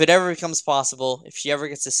 yeah, if it ever becomes possible, if she ever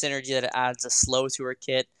gets a synergy that adds a slow to her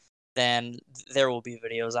kit, then there will be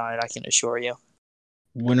videos on it, I can assure you.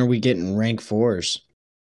 When are we getting rank 4s?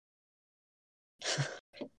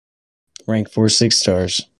 Rank 4 6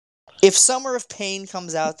 stars. If Summer of Pain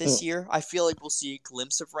comes out this year, I feel like we'll see a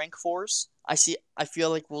glimpse of rank 4s. I feel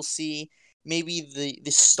like we'll see maybe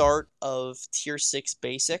the start of tier 6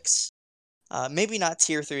 basics. Maybe not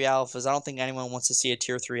tier 3 alphas. I don't think anyone wants to see a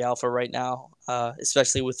tier 3 alpha right now,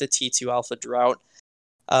 especially with the T2 alpha drought.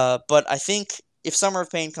 But I think if Summer of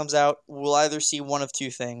Pain comes out, we'll either see one of two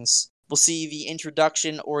things. We'll see the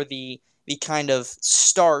introduction or the kind of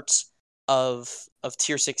start of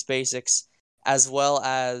tier 6 basics, as well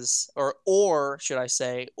as, or should I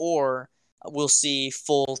say, or we'll see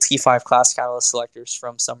full T5 class catalyst selectors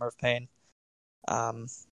from Summer of Pain.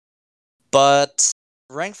 But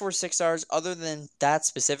rank 4 6 stars, other than that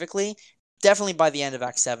specifically, definitely by the end of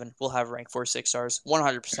Act 7, we'll have rank 4 6 stars.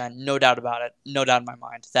 100%. No doubt about it. No doubt in my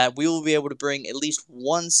mind. That we will be able to bring at least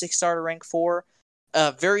one 6 star to rank 4.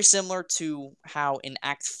 Very similar to how in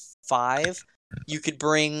Act 5, you could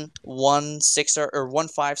bring one 6 star or one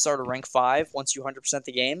 5 star to rank 5 once you 100%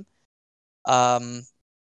 the game.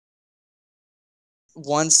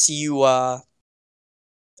 Once you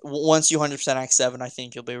 100% Act 7, I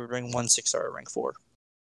think you'll be able to bring one 6 star to rank 4.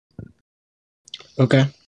 Okay.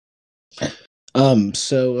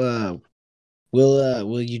 So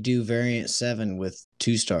will you do variant 7 with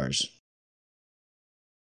 2 stars?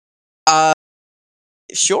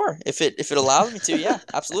 Sure, if it allows me to, yeah,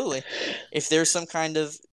 absolutely. If there's some kind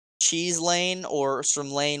of cheese lane or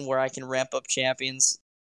some lane where I can ramp up champions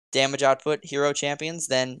damage output, hero champions,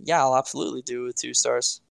 then yeah, I'll absolutely do with 2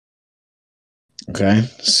 stars. Okay.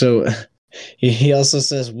 So he also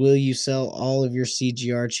says, will you sell all of your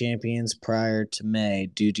CGR champions prior to May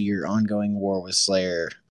due to your ongoing war with Slayer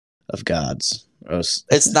of Gods?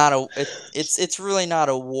 It's not it's really not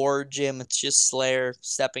a war, Jim. It's just Slayer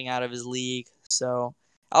stepping out of his league. So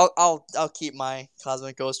I'll keep my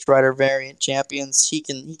Cosmic Ghost Rider variant champions. He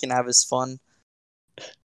can have his fun.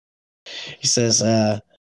 He says,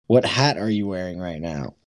 what hat are you wearing right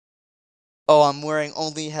now? Oh, I'm wearing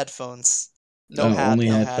only headphones. No hat, only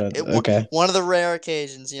no headphones. hat. Okay. One of the rare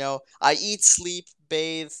occasions, I eat, sleep,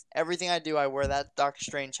 bathe, everything I do, I wear that Doctor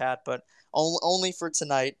Strange hat, but only for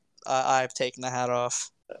tonight, I've taken the hat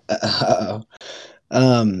off.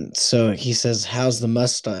 So he says, how's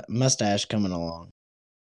the mustache coming along?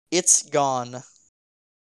 It's gone.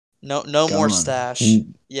 No Gone. more stash.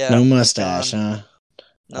 Yeah. No mustache, huh?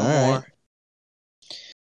 No All more. Right.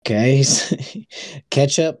 Okay.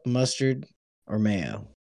 Ketchup, mustard, or mayo?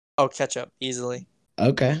 Oh, ketchup, easily.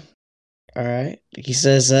 Okay. All right. He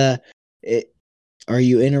says, are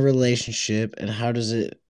you in a relationship, and how does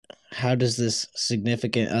this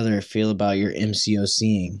significant other feel about your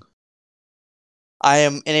MCOCing? I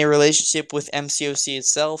am in a relationship with MCOC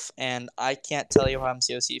itself, and I can't tell you how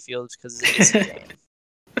MCOC feels because it's a game.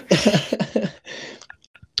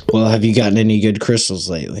 Well, have you gotten any good crystals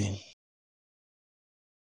lately?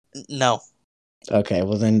 No. Okay,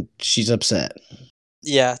 well then she's upset.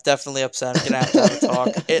 Yeah, definitely upset. I'm gonna have to have a talk.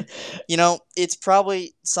 It's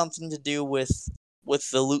probably something to do with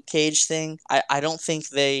the Luke Cage thing. I don't think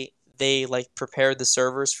they like prepared the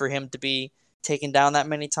servers for him to be taken down that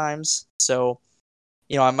many times. So,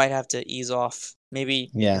 I might have to ease off.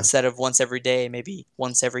 Maybe instead of once every day, maybe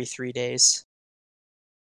once every 3 days.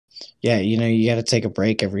 Yeah, you got to take a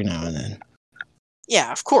break every now and then.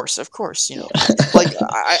 Yeah, of course. I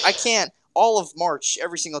can't all of March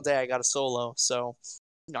every single day I got a solo, so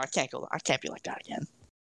I can't be like that again.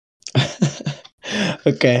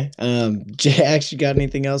 Okay. Jay, actually got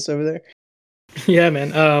anything else over there? Yeah,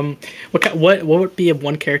 man. What would be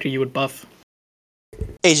one character you would buff?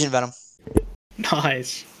 Agent Venom.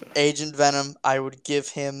 Nice. Agent Venom, I would give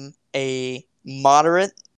him a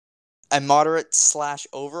moderate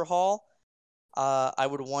 / overhaul. I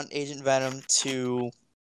would want Agent Venom to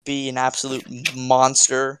be an absolute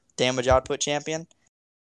monster damage output champion.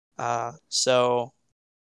 So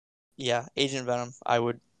yeah, Agent Venom, I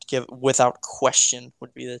would give without question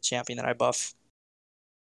would be the champion that I buff.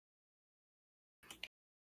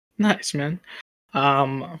 Nice, man.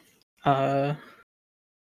 That's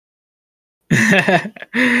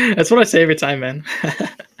what I say every time, man.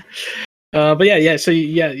 But yeah. So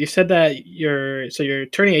you said that you're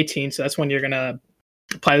turning 18, so that's when you're gonna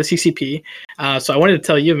apply the CCP. So I wanted to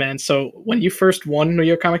tell you, man. So when you first won New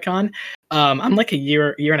York Comic Con, I'm like a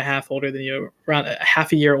year and a half older than you, around a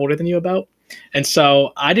half a year older than you about. And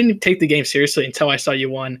so I didn't take the game seriously until I saw you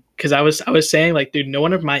won, because I was saying like, dude, no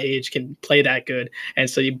one of my age can play that good, and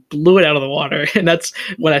so you blew it out of the water, and that's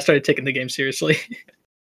when I started taking the game seriously.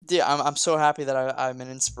 Yeah, I'm so happy that I'm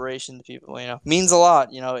an inspiration to people. Means a lot.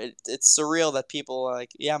 It's surreal that people are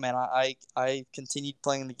like, yeah, man, I continued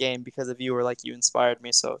playing the game because of you, or like you inspired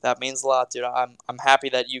me. So that means a lot, dude. I'm happy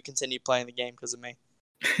that you continued playing the game because of me.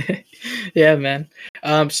 Yeah, man.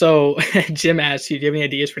 So Jim asked you, do you have any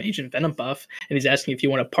ideas for an Agent Venom buff? And he's asking if you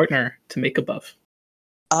want a partner to make a buff.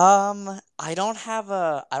 I don't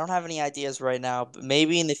have any ideas right now, but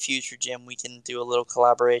maybe in the future, Jim, we can do a little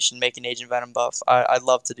collaboration, make an Agent Venom buff. I'd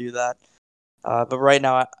love to do that. But right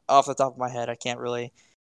now, off the top of my head, I can't really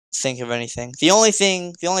think of anything. The only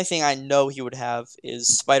thing I know he would have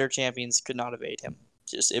is Spider Champions could not evade him.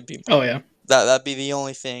 It'd be Oh yeah, that'd be the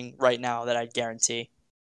only thing right now that I'd guarantee.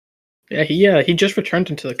 yeah. He just returned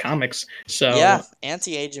into the comics, so Yeah,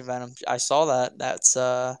 Anti-Agent Venom. I saw that. That's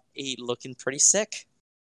he looking pretty sick.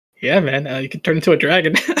 yeah, man. You can turn into a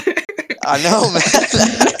dragon. I know, man.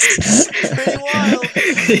 That's pretty wild.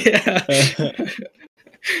 Yeah.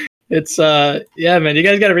 It's yeah, man. You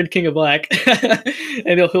guys got to read King of Black,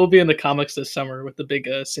 and he'll be in the comics this summer with the big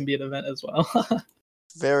symbiote event as well.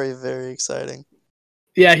 Very, very exciting.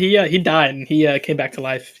 Yeah, he died and he came back to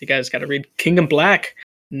life. You guys got to read King of Black,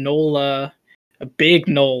 Knoll, a big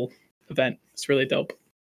Knoll event. It's really dope.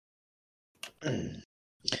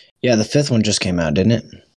 Yeah, the 5th one just came out, didn't it?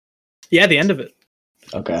 Yeah, the end of it.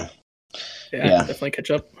 Okay. Yeah. Definitely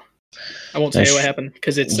catch up. I won't tell you what happened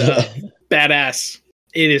because it's badass.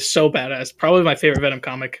 It is so badass. Probably my favorite Venom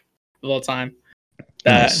comic of all time.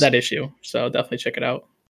 That issue. So definitely check it out.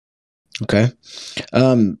 Okay.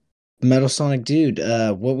 Metal Sonic Dude,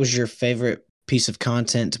 what was your favorite piece of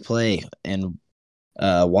content to play, and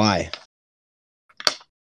why?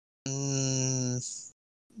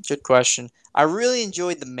 Good question. I really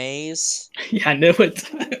enjoyed the maze. Yeah, I knew it.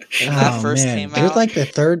 When that first came You're out. like the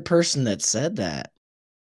third person that said that.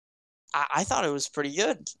 I thought it was pretty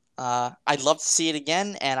good. I'd love to see it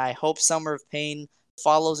again, and I hope Summer of Pain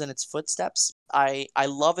follows in its footsteps. I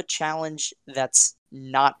love a challenge that's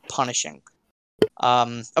not punishing.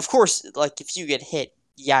 Of course, like if you get hit,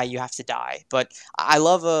 yeah, you have to die. But I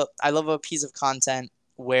love a piece of content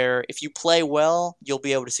where if you play well, you'll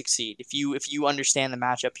be able to succeed. If you understand the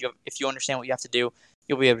matchup, if you understand what you have to do,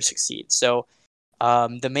 you'll be able to succeed. So,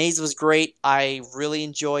 the maze was great. I really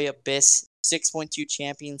enjoy Abyss 6.2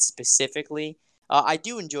 champion specifically. I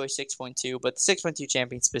do enjoy 6.2, but the 6.2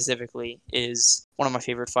 champion specifically is one of my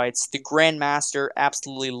favorite fights. The Grandmaster,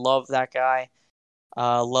 absolutely love that guy.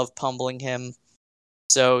 Love pummeling him.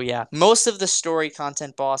 So yeah, most of the story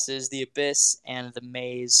content bosses, the Abyss and the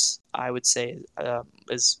Maze, I would say,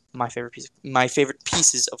 is my favorite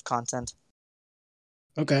pieces of content.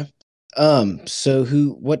 Okay. So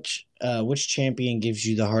which champion gives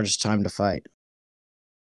you the hardest time to fight?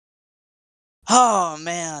 Oh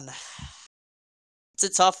man, it's a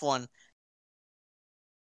tough one.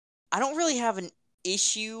 I don't really have an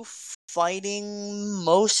issue fighting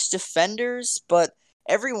most defenders, but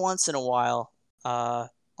every once in a while, on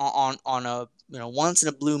a once in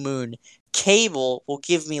a blue moon, Cable will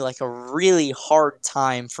give me like a really hard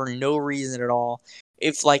time for no reason at all.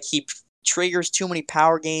 If like he triggers too many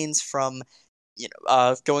power gains from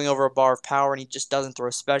going over a bar of power and he just doesn't throw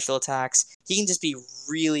special attacks, he can just be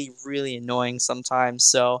really, really annoying sometimes.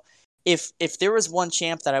 So if there was one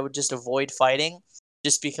champ that I would just avoid fighting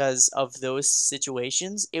just because of those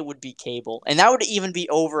situations, it would be Cable. And that would even be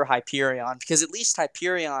over Hyperion, because at least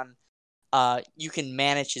Hyperion, you can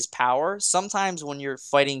manage his power. Sometimes when you're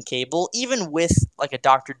fighting Cable, even with like a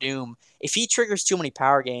Doctor Doom, if he triggers too many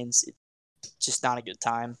power gains, it's just not a good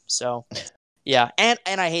time. So yeah, and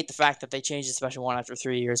I hate the fact that they changed the special one after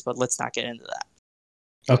 3 years, but let's not get into that.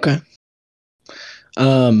 Okay.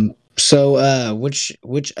 So which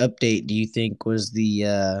update do you think was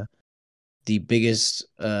the biggest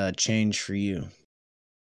change for you?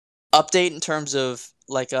 Update in terms of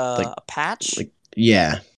like Like a patch?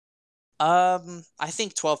 yeah. I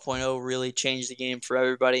think 12.0 really changed the game for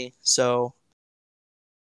everybody. So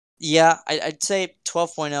yeah, I'd say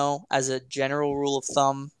 12.0 as a general rule of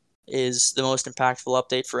thumb is the most impactful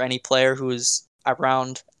update for any player who is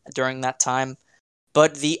around during that time.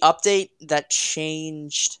 But the update that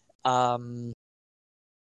changed the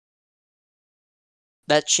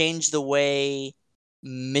way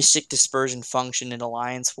Mystic Dispersion functioned in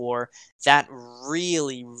Alliance War, that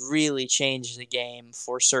really, really changed the game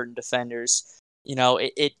for certain defenders. You know,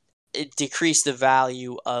 it decreased the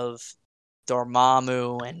value of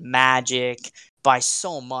Dormammu and Magic by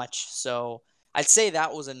so much. So I'd say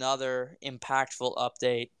that was another impactful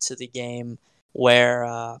update to the game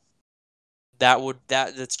where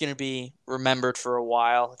that's going to be remembered for a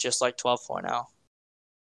while, just like 12.0.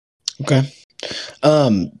 Okay.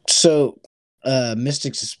 So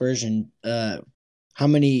Mystic Dispersion, how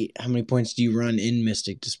many points do you run in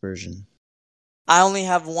Mystic Dispersion? I only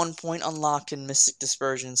have 1 point unlocked in Mystic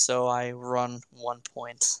Dispersion, so I run 1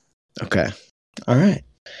 point. Okay. All right.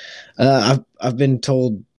 I've been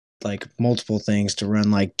told like multiple things to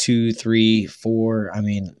run like 2, 3, 4. I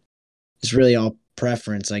mean, it's really all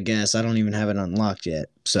preference, I guess. I don't even have it unlocked yet,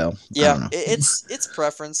 so I Yeah, don't know. it's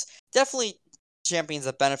preference. Definitely champions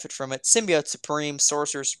that benefit from it. Symbiote Supreme,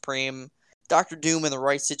 Sorcerer Supreme, Doctor Doom in the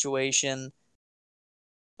right situation,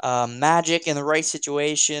 Magic in the right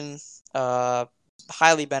situation,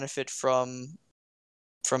 highly benefit from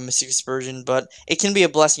Mystic Dispersion, but it can be a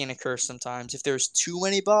blessing and a curse sometimes. If there's too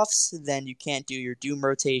many buffs, then you can't do your Doom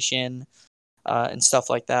rotation and stuff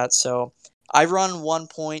like that. So I run 1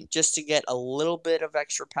 point just to get a little bit of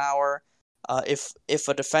extra power. If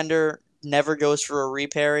a defender never goes for a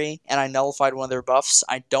reparry and I nullified one of their buffs,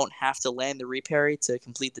 I don't have to land the reparry to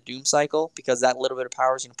complete the Doom cycle because that little bit of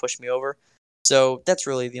power is going to push me over. So that's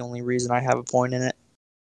really the only reason I have a point in it.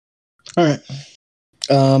 All right.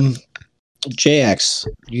 JX,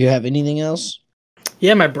 do you have anything else?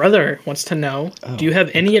 Yeah, my brother wants to know, do you have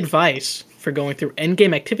okay. any advice for going through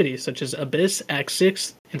endgame activities such as Abyss, Act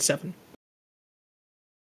 6, and 7?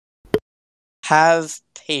 Have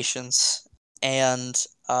patience and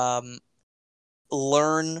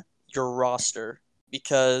learn your roster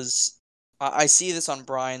because I see this on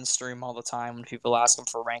Brian's stream all the time when people ask him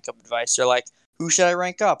for rank up advice. They're like, "Who should I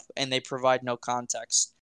rank up?" and they provide no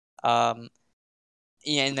context. And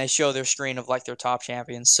they show their screen of like their top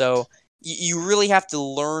champions. So you really have to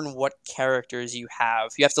learn what characters you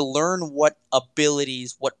have. You have to learn what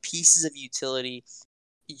abilities, what pieces of utility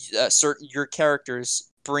certain your characters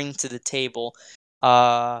bring to the table.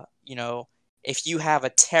 You know, if you have a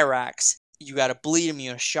Terrax, you got a bleed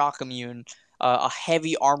immune, a shock immune, a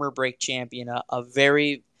heavy armor break champion, a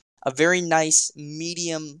very nice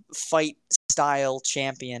medium fight style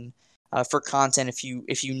champion for content. If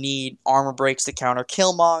you need armor breaks to counter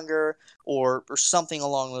Killmonger or something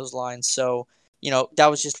along those lines. So that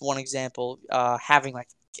was just one example. Having like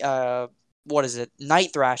what is it?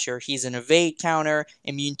 Night Thrasher. He's an evade counter,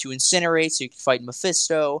 immune to incinerate, so you can fight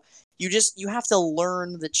Mephisto. You have to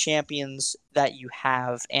learn the champions that you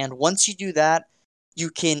have, and once you do that, you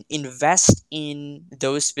can invest in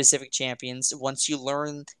those specific champions. Once you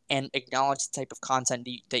learn and acknowledge the type of content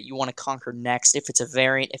that you want to conquer next, if it's a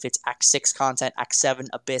variant, if it's Act 6 content, Act 7,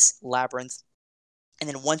 Abyss, Labyrinth, and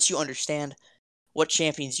then once you understand what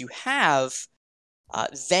champions you have,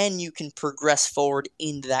 then you can progress forward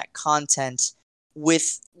into that content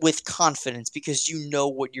with confidence because you know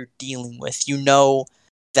what you're dealing with. You know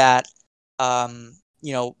that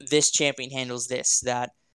this champion handles this,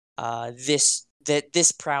 that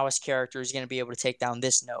this prowess character is going to be able to take down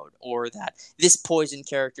this node, or that this poison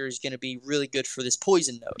character is going to be really good for this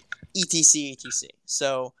poison node, etc, etc.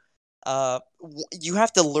 So you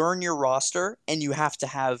have to learn your roster and you have to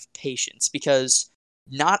have patience because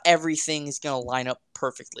not everything is going to line up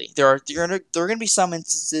perfectly. There are going to be some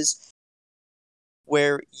instances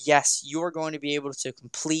where yes, you are going to be able to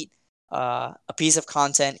complete a piece of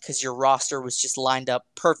content because your roster was just lined up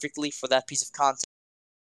perfectly for that piece of content.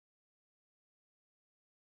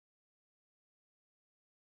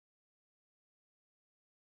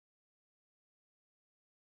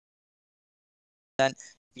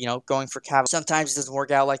 Going for cav sometimes it doesn't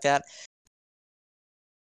work out like that.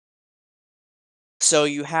 So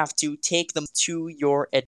you have to take them to your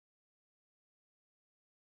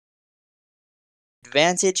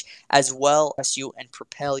advantage as well as you and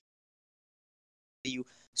propel you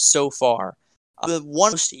so far. The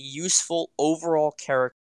one most useful overall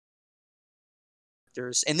characters,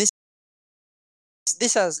 and this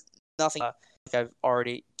has nothing. Like I've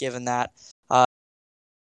already given that.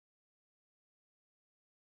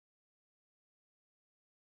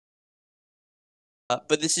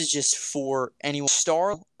 But this is just for anyone.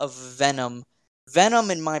 Star of Venom. Venom,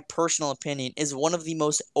 in my personal opinion, is one of the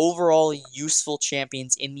most overall useful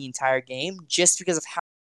champions in the entire game, just because of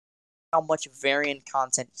how much variant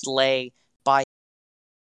content play by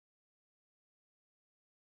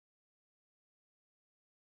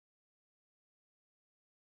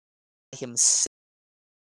himself.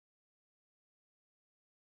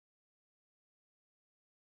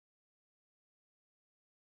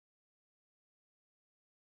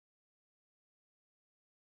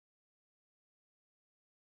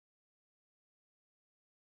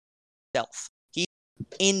 He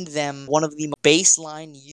in them one of the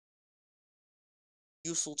baseline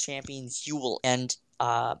useful champions you will, and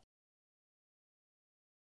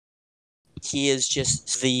he is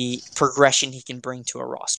just the progression he can bring to a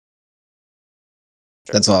roster.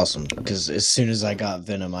 That's awesome, because as soon as I got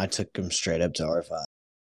Venom, I took him straight up to R5.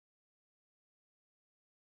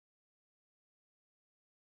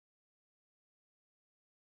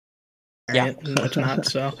 Yeah. And whatnot,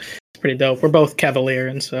 so it's pretty dope. We're both Cavalier,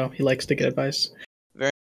 and so he likes to get advice. Very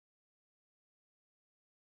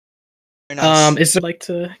nice. Is there like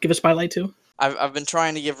to give a spotlight to? I've been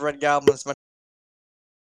trying to give Red Goblin as much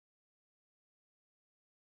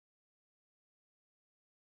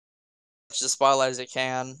the spotlight as I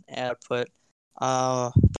can, and but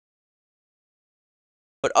other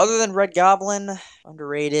than Red Goblin,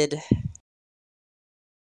 underrated.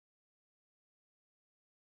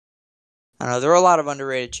 I don't know, there are a lot of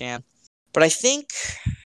underrated champs, but I think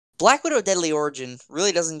Black Widow Deadly Origin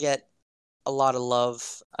really doesn't get a lot of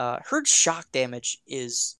love. Her shock damage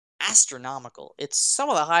is astronomical. It's some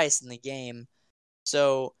of the highest in the game.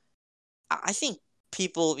 So I think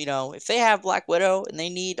people, if they have Black Widow and they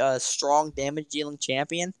need a strong damage dealing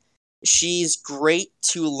champion, she's great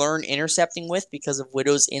to learn intercepting with because of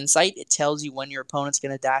Widow's insight. It tells you when your opponent's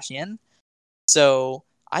going to dash in. So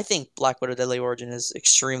I think Black Widow Deadly Origin is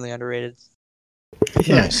extremely underrated.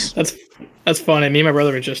 Yeah, Nice. that's funny. Me and my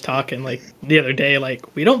brother were just talking like the other day.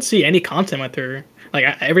 Like we don't see any content with her. Like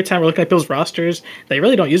every time we're looking at people's rosters, they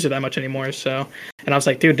really don't use her that much anymore. So, and I was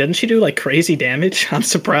like, dude, didn't she do like crazy damage? I'm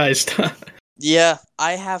surprised. Yeah,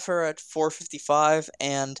 I have her at 455,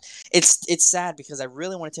 and it's sad because I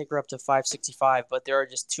really want to take her up to 565, but there are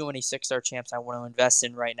just too many 6-star champs I want to invest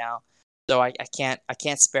in right now. So I can't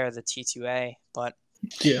spare the T2A, but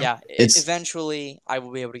yeah, eventually I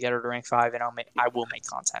will be able to get her to rank 5, and I will make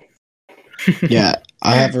content. Yeah,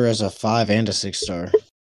 I have her as a 5 and a 6-star.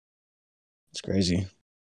 It's crazy.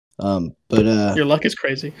 But Your luck is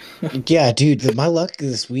crazy. yeah, dude, my luck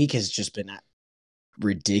this week has just been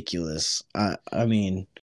ridiculous. I mean,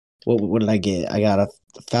 what did I get? I got a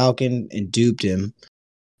Falcon and duped him.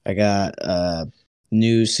 I got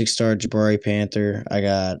new 6-star Jabari Panther. I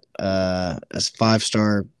got a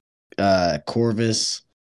 5-star Corvus,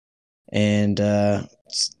 and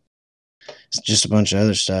it's just a bunch of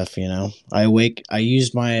other stuff. I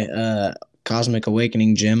used my Cosmic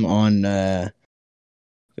Awakening gem on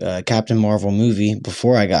Captain Marvel movie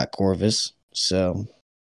before I got Corvus, so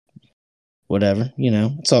whatever,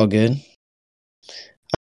 it's all good.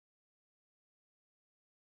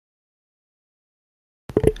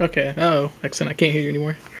 Okay. Oh, excellent. I can't hear you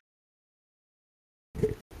anymore.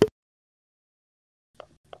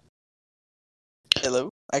 Hello,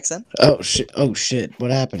 Accent? Oh shit.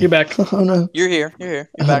 What happened? You're back. Oh no. You're here. You're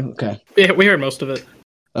back. Okay. Yeah, we heard most of it.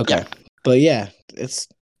 Okay. Yeah. But yeah, it's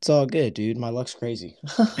all good, dude. My luck's crazy.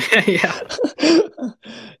 Yeah.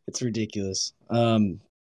 It's ridiculous.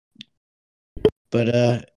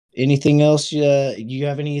 But anything else? You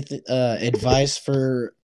have any advice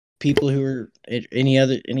for people who are any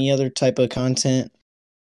other type of content?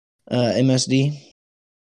 MSD.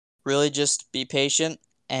 Really, just be patient,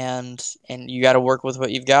 and you got to work with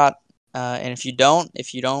what you've got. And if you don't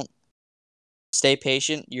stay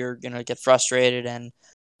patient, you're gonna get frustrated and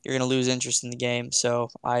you're gonna lose interest in the game. So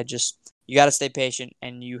you got to stay patient,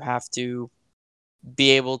 and you have to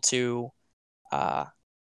be able to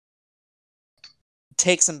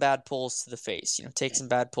take some bad pulls to the face. Take some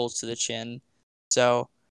bad pulls to the chin. So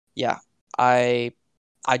yeah,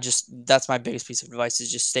 that's my biggest piece of advice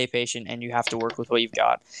is just stay patient, and you have to work with what you've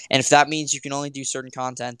got. And if that means you can only do certain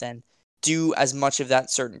content, then do as much of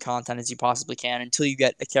that certain content as you possibly can until you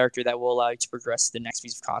get a character that will allow you to progress to the next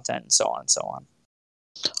piece of content, and so on and so on.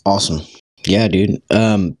 Awesome. Yeah, dude.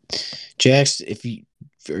 Jax, do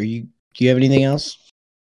you have anything else?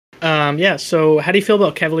 Yeah. So, how do you feel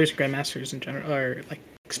about Cavaliers and Grandmasters in general, or like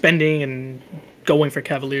spending and going for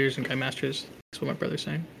Cavaliers and Grandmasters? That's what my brother's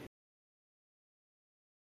saying.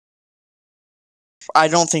 I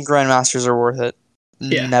don't think Grandmasters are worth it.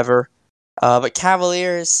 Yeah. Never. But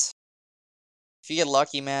Cavaliers, if you get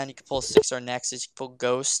lucky, man, you can pull 6-star Nexus, you can pull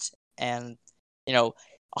Ghost, and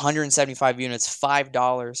 175 units,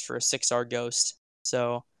 $5 for a 6-star Ghost.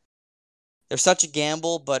 So they're such a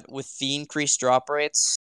gamble, but with the increased drop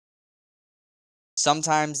rates,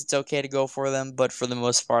 sometimes it's okay to go for them, but for the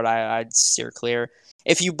most part, I'd steer clear.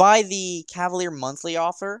 If you buy the Cavalier monthly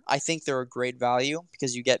offer, I think they're a great value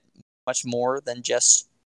because you get much more than just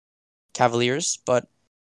Cavaliers, but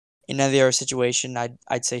in any other situation,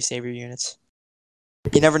 I'd say save your units.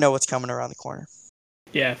 You never know what's coming around the corner.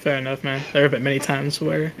 Yeah, fair enough, man. There have been many times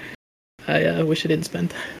where I wish I didn't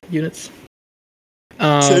spend units.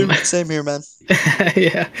 Same here, man.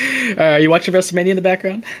 Yeah. Are you watching WrestleMania in the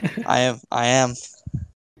background? I am.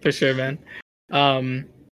 For sure, man.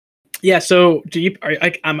 Yeah. So,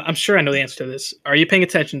 I'm sure I know the answer to this. Are you paying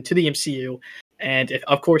attention to the MCU? And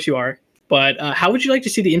of course you are. But how would you like to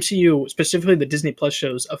see the MCU, specifically the Disney Plus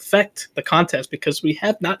shows, affect the contest? Because we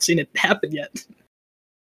have not seen it happen yet.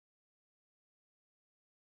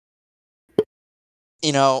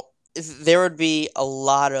 There would be a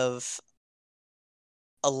lot of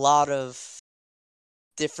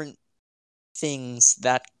different things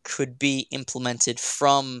that could be implemented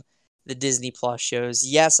from the Disney Plus shows.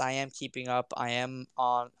 Yes, I am keeping up. I am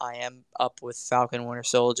up with Falcon Winter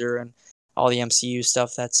Soldier and all the MCU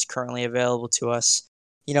stuff that's currently available to us.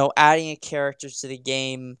 Adding a character to the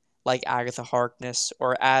game like Agatha Harkness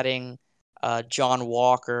or adding John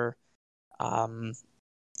Walker,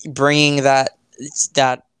 bringing that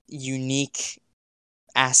unique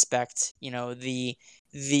aspect.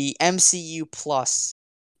 The MCU Plus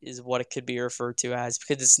is what it could be referred to as,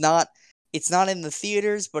 because it's not in the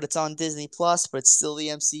theaters, but it's on Disney Plus, but it's still the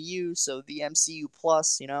MCU, so the MCU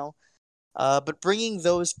Plus, but bringing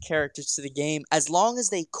those characters to the game, as long as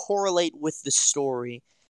they correlate with the story,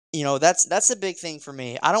 that's a big thing for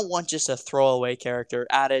me. I don't want just a throwaway character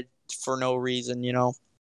added for no reason,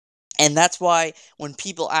 And that's why when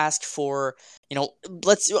people ask for,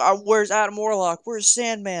 where's Adam Warlock? Where's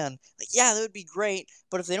Sandman? Yeah, that would be great.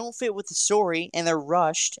 But if they don't fit with the story and they're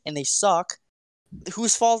rushed and they suck,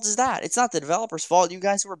 whose fault is that? It's not the developer's fault. You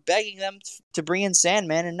guys were begging them to bring in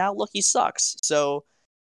Sandman, and now look, he sucks. So,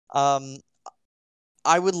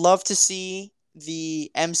 I would love to see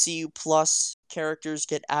the MCU Plus characters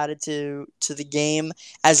get added to the game,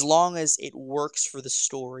 as long as it works for the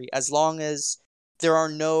story, as long as there are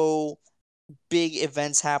no big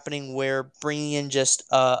events happening where bringing in just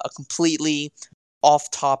a completely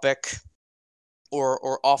off-topic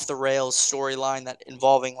or off-the-rails storyline that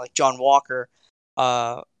involving like John Walker,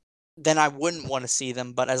 then I wouldn't want to see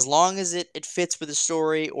them. But as long as it fits with the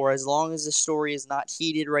story, or as long as the story is not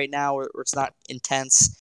heated right now, or it's not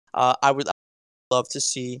intense, I would love to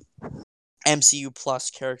see MCU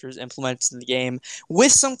Plus characters implemented in the game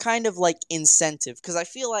with some kind of like incentive, because I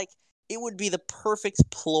feel like it would be the perfect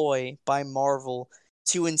ploy by Marvel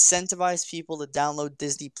to incentivize people to download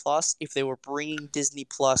Disney Plus if they were bringing Disney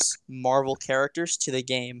Plus Marvel characters to the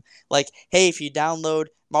game. Like, hey, if you download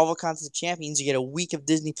Marvel Contest of Champions, you get a week of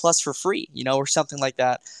Disney Plus for free, or something like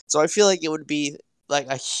that. So I feel like it would be like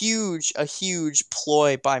a huge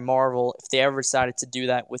ploy by Marvel if they ever decided to do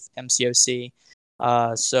that with MCOC.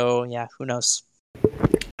 So yeah, who knows?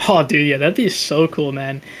 Oh, dude, yeah, that'd be so cool,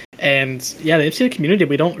 man. And yeah, the MCU community,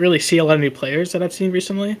 we don't really see a lot of new players that I've seen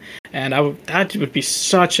recently, and that would be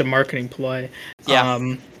such a marketing ploy.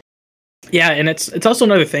 Yeah. Yeah, and it's also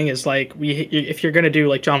another thing is like if you're gonna do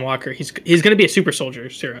like John Walker, he's gonna be a super soldier,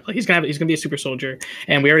 sure. Like he's gonna be a super soldier,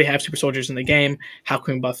 and we already have super soldiers in the game. How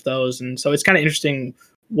can we buff those? And so it's kind of interesting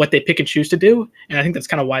what they pick and choose to do, and I think that's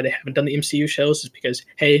kind of why they haven't done the MCU shows, is because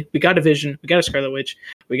hey, we got a Vision, we got a Scarlet Witch,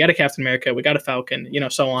 we got a Captain America, we got a Falcon,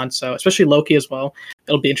 so on. So especially Loki as well.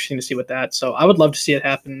 It'll be interesting to see with that. So I would love to see it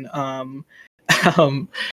happen,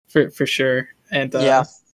 for sure. And yeah.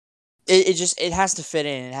 It has to fit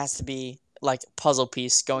in. It has to be like a puzzle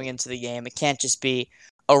piece going into the game. It can't just be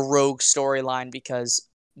a rogue storyline because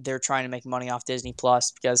they're trying to make money off Disney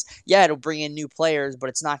Plus. Because yeah, it'll bring in new players, but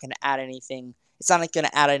it's not going to add anything. It's not going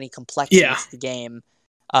to add any complexity to the game.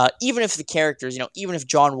 Even if the characters, even if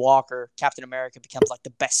John Walker, Captain America, becomes like the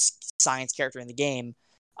best science character in the game,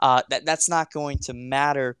 that's not going to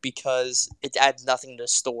matter because it adds nothing to the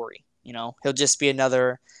story. He'll just be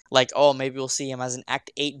another, like, oh, maybe we'll see him as an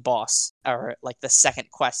Act 8 boss, or like the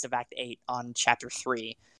second quest of Act 8 on Chapter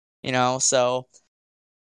 3. So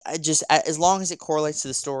as long as it correlates to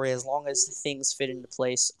the story, as long as things fit into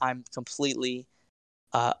place, I'm completely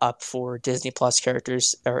up for Disney Plus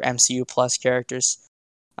characters or MCU Plus characters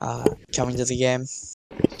coming to the game.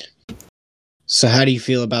 So how do you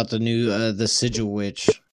feel about the new the Sigil Witch?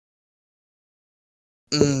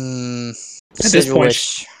 Sigil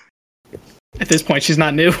Witch. At this point, she's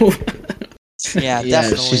not new. Yeah,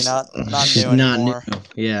 definitely not she's new not anymore.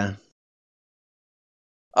 New. Yeah.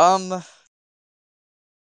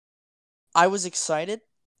 I was excited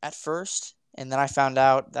at first, and then I found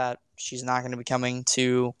out that she's not going to be coming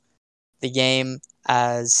to the game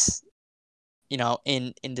as,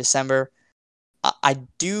 in December. I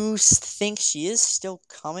do think she is still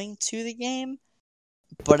coming to the game,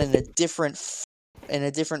 but in a different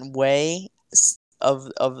way of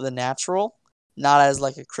the natural, not as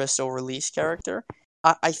like a crystal release character.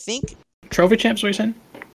 I think Trophy champs, what are you saying?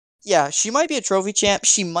 Yeah, she might be a trophy champ.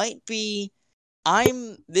 She might be.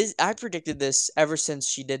 I predicted this ever since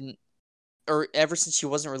she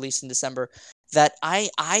wasn't released in December, that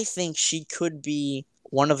I think she could be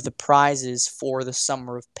one of the prizes for the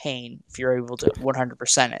Summer of Pain if you're able to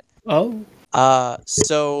 100% it. Oh.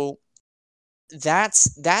 So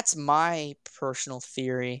that's my personal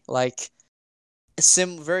theory. Like,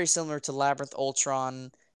 very similar to Labyrinth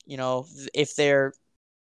Ultron. If they're,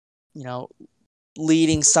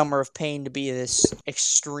 leading Summer of Pain to be this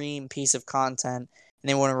extreme piece of content, and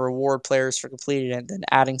they want to reward players for completing it, then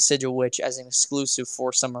adding Sigil Witch as an exclusive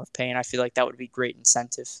for Summer of Pain, I feel like that would be great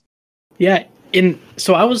incentive. Yeah,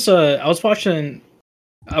 so I was watching.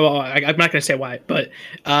 Well, I'm not going to say why, but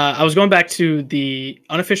I was going back to the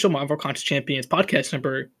unofficial Marvel Contest Champions podcast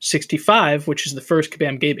number 65, which is the first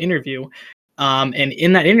Kabam Gabe interview. And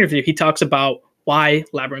in that interview, he talks about why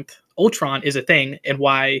Labyrinth Ultron is a thing and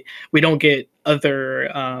why we don't get other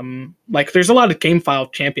there's a lot of game file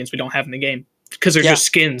champions we don't have in the game because they're just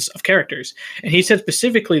skins of characters. And he said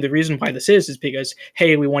specifically the reason why this is because,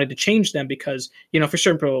 hey, we wanted to change them because, for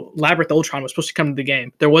certain people, Labyrinth Ultron was supposed to come to the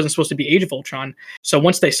game. There wasn't supposed to be Age of Ultron. So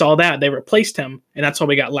once they saw that, they replaced him, and that's why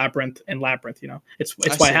we got Labyrinth and Labyrinth, It's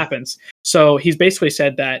why it happens. So he's basically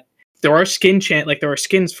said that there are there are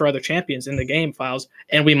skins for other champions in the game files,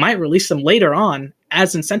 and we might release them later on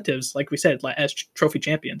as incentives, like we said, as trophy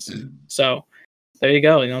champions. So there you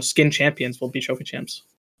go. Skin champions will be trophy champs.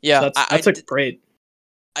 Yeah, so that's great.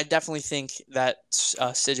 I definitely think that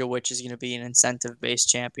Sigil Witch is going to be an incentive-based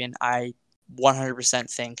champion. I 100%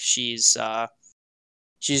 think she's going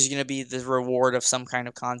to be the reward of some kind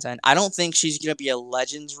of content. I don't think she's going to be a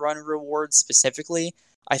Legends run reward specifically.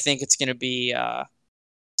 I think it's going to be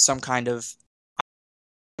some kind of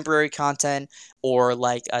temporary content or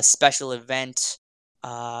like a special event.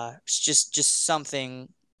 Just something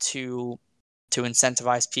to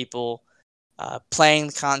incentivize people playing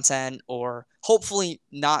the content, or hopefully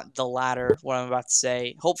not the latter, what I'm about to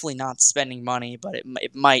say. Hopefully not spending money, but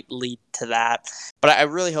it might lead to that. But I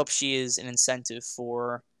really hope she is an incentive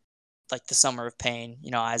for like the Summer of Pain,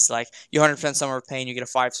 as like you 100% Summer of Pain, you get a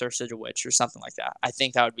 5-star Sigil Witch or something like that. I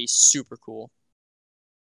think that would be super cool.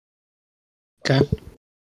 Okay.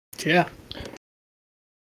 Yeah.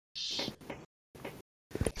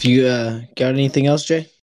 If you got anything else, Jay?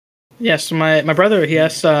 Yes, my brother, he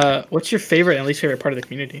asked, what's your favorite and least favorite part of the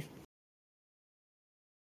community?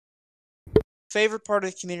 Favorite part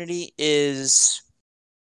of the community is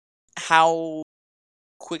how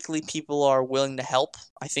quickly people are willing to help.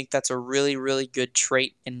 I think that's a really, really good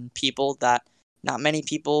trait in people that not many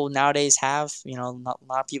people nowadays have. Not a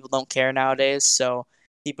lot of people don't care nowadays, so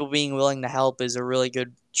people being willing to help is a really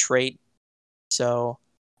good trait. So,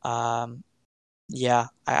 yeah,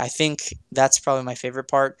 I think that's probably my favorite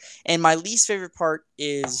part. And my least favorite part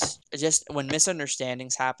is just when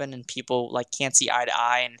misunderstandings happen and people like can't see eye to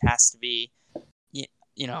eye, and it has to be,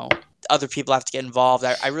 other people have to get involved.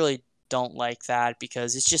 I really don't like that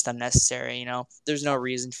because it's just unnecessary. There's no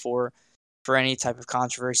reason for any type of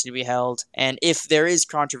controversy to be held. And if there is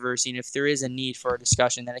controversy and if there is a need for a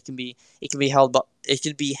discussion, then it can be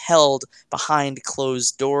held behind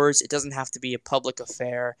closed doors. It doesn't have to be a public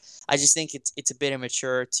affair. I just think it's a bit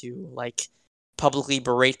immature to like publicly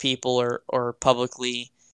berate people or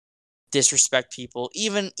publicly disrespect people,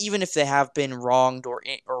 even if they have been wronged or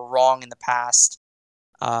wrong in the past.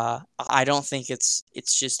 I don't think it's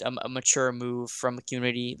just a mature move from a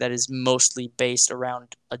community that is mostly based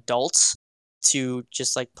around adults to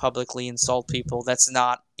just like publicly insult people. That's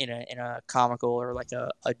not in a comical or like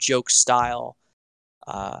a joke style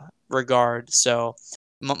regard. So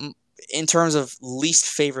in terms of least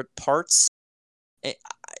favorite parts,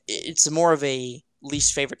 it's more of a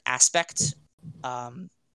least favorite aspect. I'd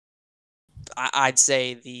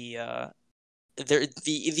say the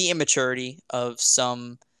immaturity of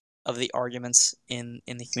some of the arguments in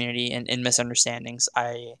the community and misunderstandings.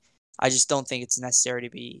 I just don't think it's necessary to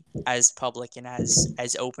be as public and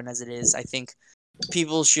as open as it is. I think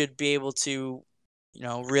people should be able to,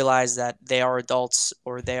 realize that they are adults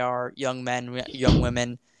or they are young men, young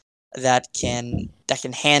women that can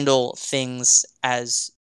handle things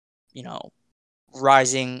as,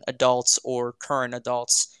 rising adults or current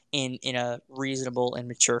adults in a reasonable and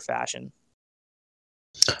mature fashion.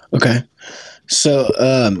 Okay. So,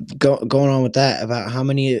 going on with that,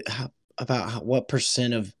 about what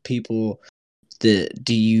percent of people that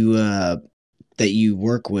you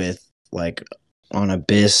work with, like on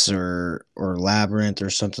Abyss or Labyrinth or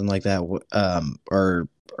something like that, or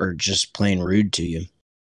just plain rude to you?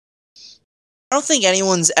 I don't think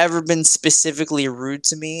anyone's ever been specifically rude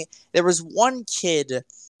to me. There was one kid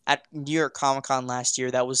at New York Comic Con last year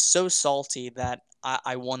that was so salty that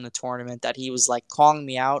I won the tournament that he was like calling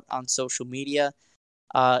me out on social media.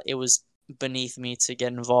 It was beneath me to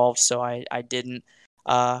get involved, so I didn't.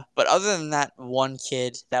 But other than that one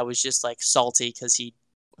kid that was just like salty because he,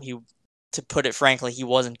 to put it frankly, he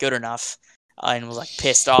wasn't good enough, and was like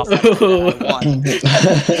pissed off that I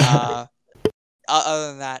won. Other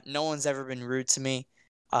than that, no one's ever been rude to me.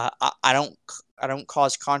 I don't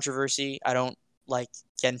cause controversy. I don't like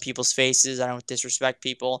get in people's faces. I don't disrespect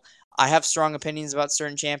people. I have strong opinions about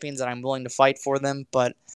certain champions and I'm willing to fight for them,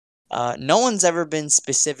 but no one's ever been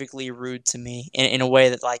specifically rude to me in a way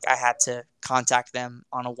that like I had to contact them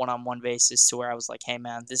on a one-on-one basis to where I was like, hey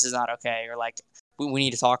man, this is not okay, or like we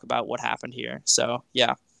need to talk about what happened here. So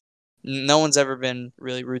yeah, no one's ever been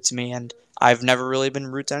really rude to me, and I've never really been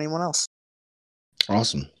rude to anyone else.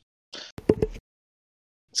 Awesome.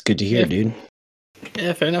 It's good to hear, dude.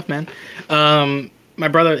 Yeah, fair enough, man. My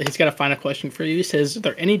brother, he's got a final question for you. He says, are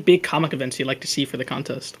there any big comic events you'd like to see for the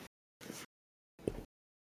contest?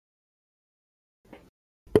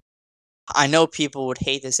 I know people would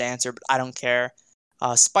hate this answer, but I don't care.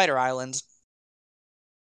 Spider Island.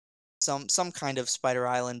 Some kind of Spider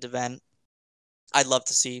Island event. I'd love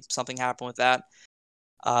to see something happen with that.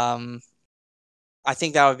 I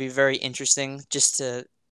think that would be very interesting just to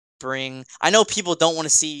bring... I know people don't want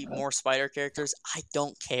to see more spider characters. I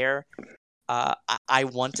don't care. I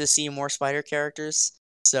want to see more spider characters.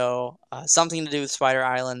 So something to do with Spider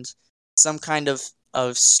Island. Some kind of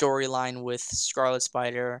storyline with Scarlet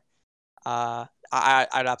Spider. I'd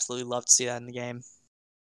absolutely love to see that in the game.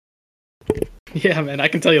 Yeah, man, I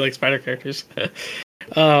can tell you like spider characters.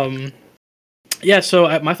 Yeah, so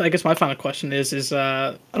I guess my final question is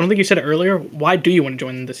I don't think you said it earlier. Why do you want to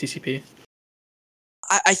join the CCP?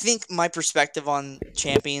 I think my perspective on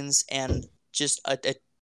champions and just a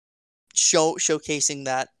showcasing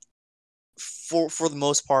that for the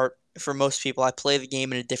most part, for most people, I play the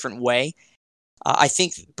game in a different way. I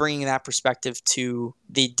think bringing that perspective to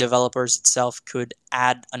the developers itself could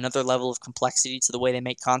add another level of complexity to the way they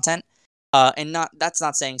make content. And that's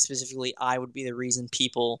not saying specifically I would be the reason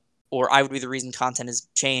I would be the reason content has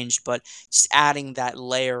changed, but just adding that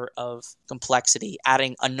layer of complexity,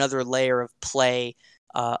 adding another layer of play,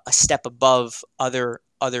 a step above other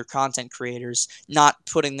content creators, not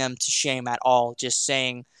putting them to shame at all, just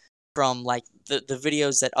saying from like the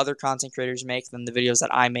videos that other content creators make than the videos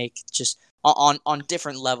that I make, just on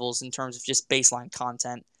different levels in terms of just baseline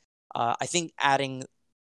content. I think adding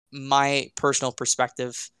my personal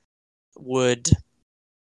perspective would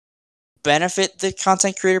benefit the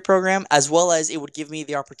content creator program, as well as it would give me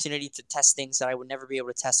the opportunity to test things that I would never be able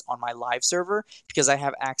to test on my live server because I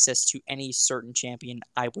have access to any certain champion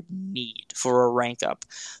I would need for a rank up.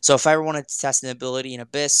 So if I ever wanted to test an ability in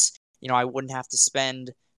Abyss, I wouldn't have to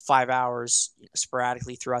spend 5 hours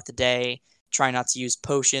sporadically throughout the day trying not to use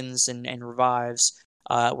potions and revives,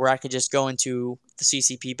 where I could just go into the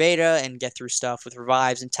CCP beta and get through stuff with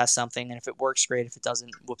revives and test something, and if it works, great. If it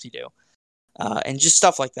doesn't, whoopsie-doo. And just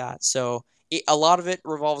stuff like that. So a lot of it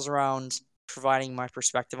revolves around providing my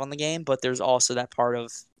perspective on the game, but there's also that part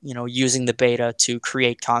of, using the beta to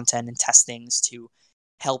create content and test things to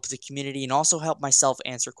help the community and also help myself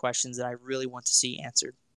answer questions that I really want to see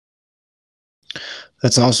answered.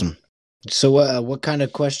 That's awesome. So what kind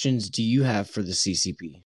of questions do you have for the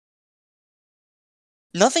CCP?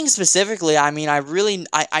 Nothing specifically. I mean,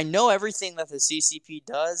 I know everything that the CCP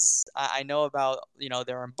does. I know about,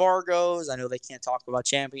 their embargoes. I know they can't talk about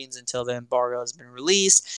champions until the embargo has been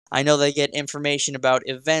released. I know they get information about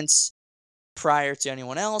events prior to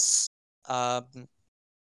anyone else.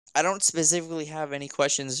 I don't specifically have any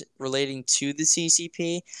questions relating to the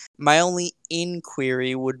CCP. My only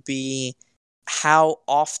inquiry would be how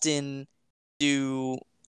often do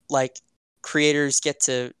like creators get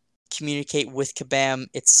to communicate with Kabam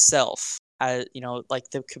itself? Like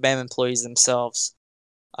the Kabam employees themselves.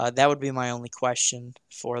 That would be my only question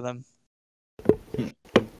for them.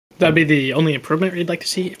 That'd be the only improvement you'd like to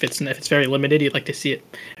see. If it's very limited, you'd like to see it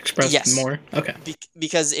expressed Yes. more. Okay.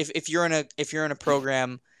 Because if you're in a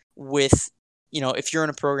program with, if you're in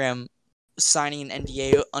a program signing an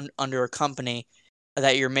NDA under a company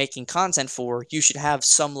that you're making content for, you should have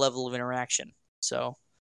some level of interaction. So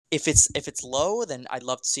if it's low, then I'd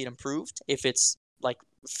love to see it improved. If it's like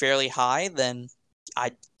fairly high, then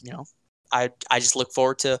I just look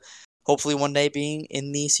forward to hopefully one day being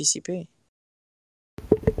in the CCP.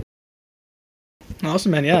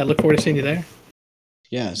 Awesome, man. Yeah, I look forward to seeing you there.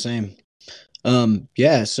 Yeah, same.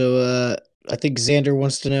 Yeah. So I think Xander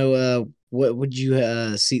wants to know what would you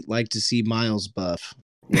like to see Miles buff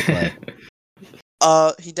look like?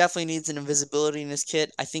 He definitely needs an invisibility in his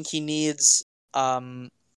kit. I think he needs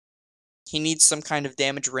some kind of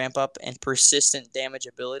damage ramp up and persistent damage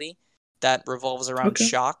ability that revolves around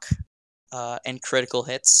shock and critical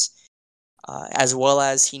hits, as well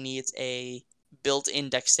as he needs a built-in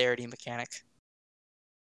dexterity mechanic.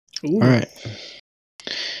 Ooh. All right.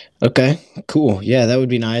 Okay, cool. Yeah, that would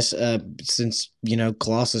be nice. Since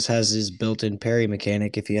Colossus has his built-in parry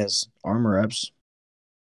mechanic if he has armor ups.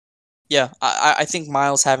 Yeah, I think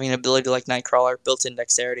Miles having an ability like Nightcrawler, built-in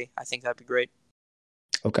dexterity, I think that'd be great.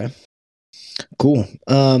 Okay. Cool.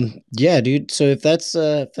 Yeah, dude. So if that's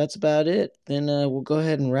about it, then we'll go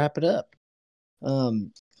ahead and wrap it up.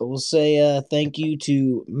 But we'll say thank you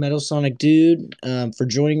to Metal Sonic Dude for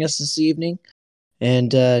joining us this evening,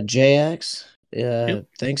 and JX. Yep.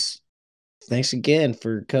 Thanks again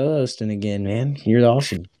for co-hosting again, man. You're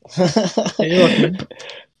awesome. Hey, you're welcome, man.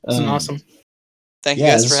 This is awesome. Thank you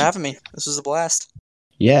guys for having me. This was a blast.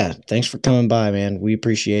 Yeah, thanks for coming by, man. We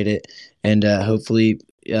appreciate it, and hopefully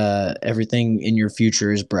everything in your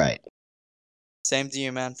future is bright. Same to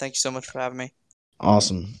you, man. Thank you so much for having me.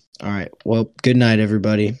 Awesome. All right. Well, good night,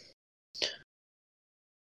 everybody.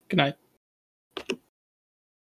 Good night.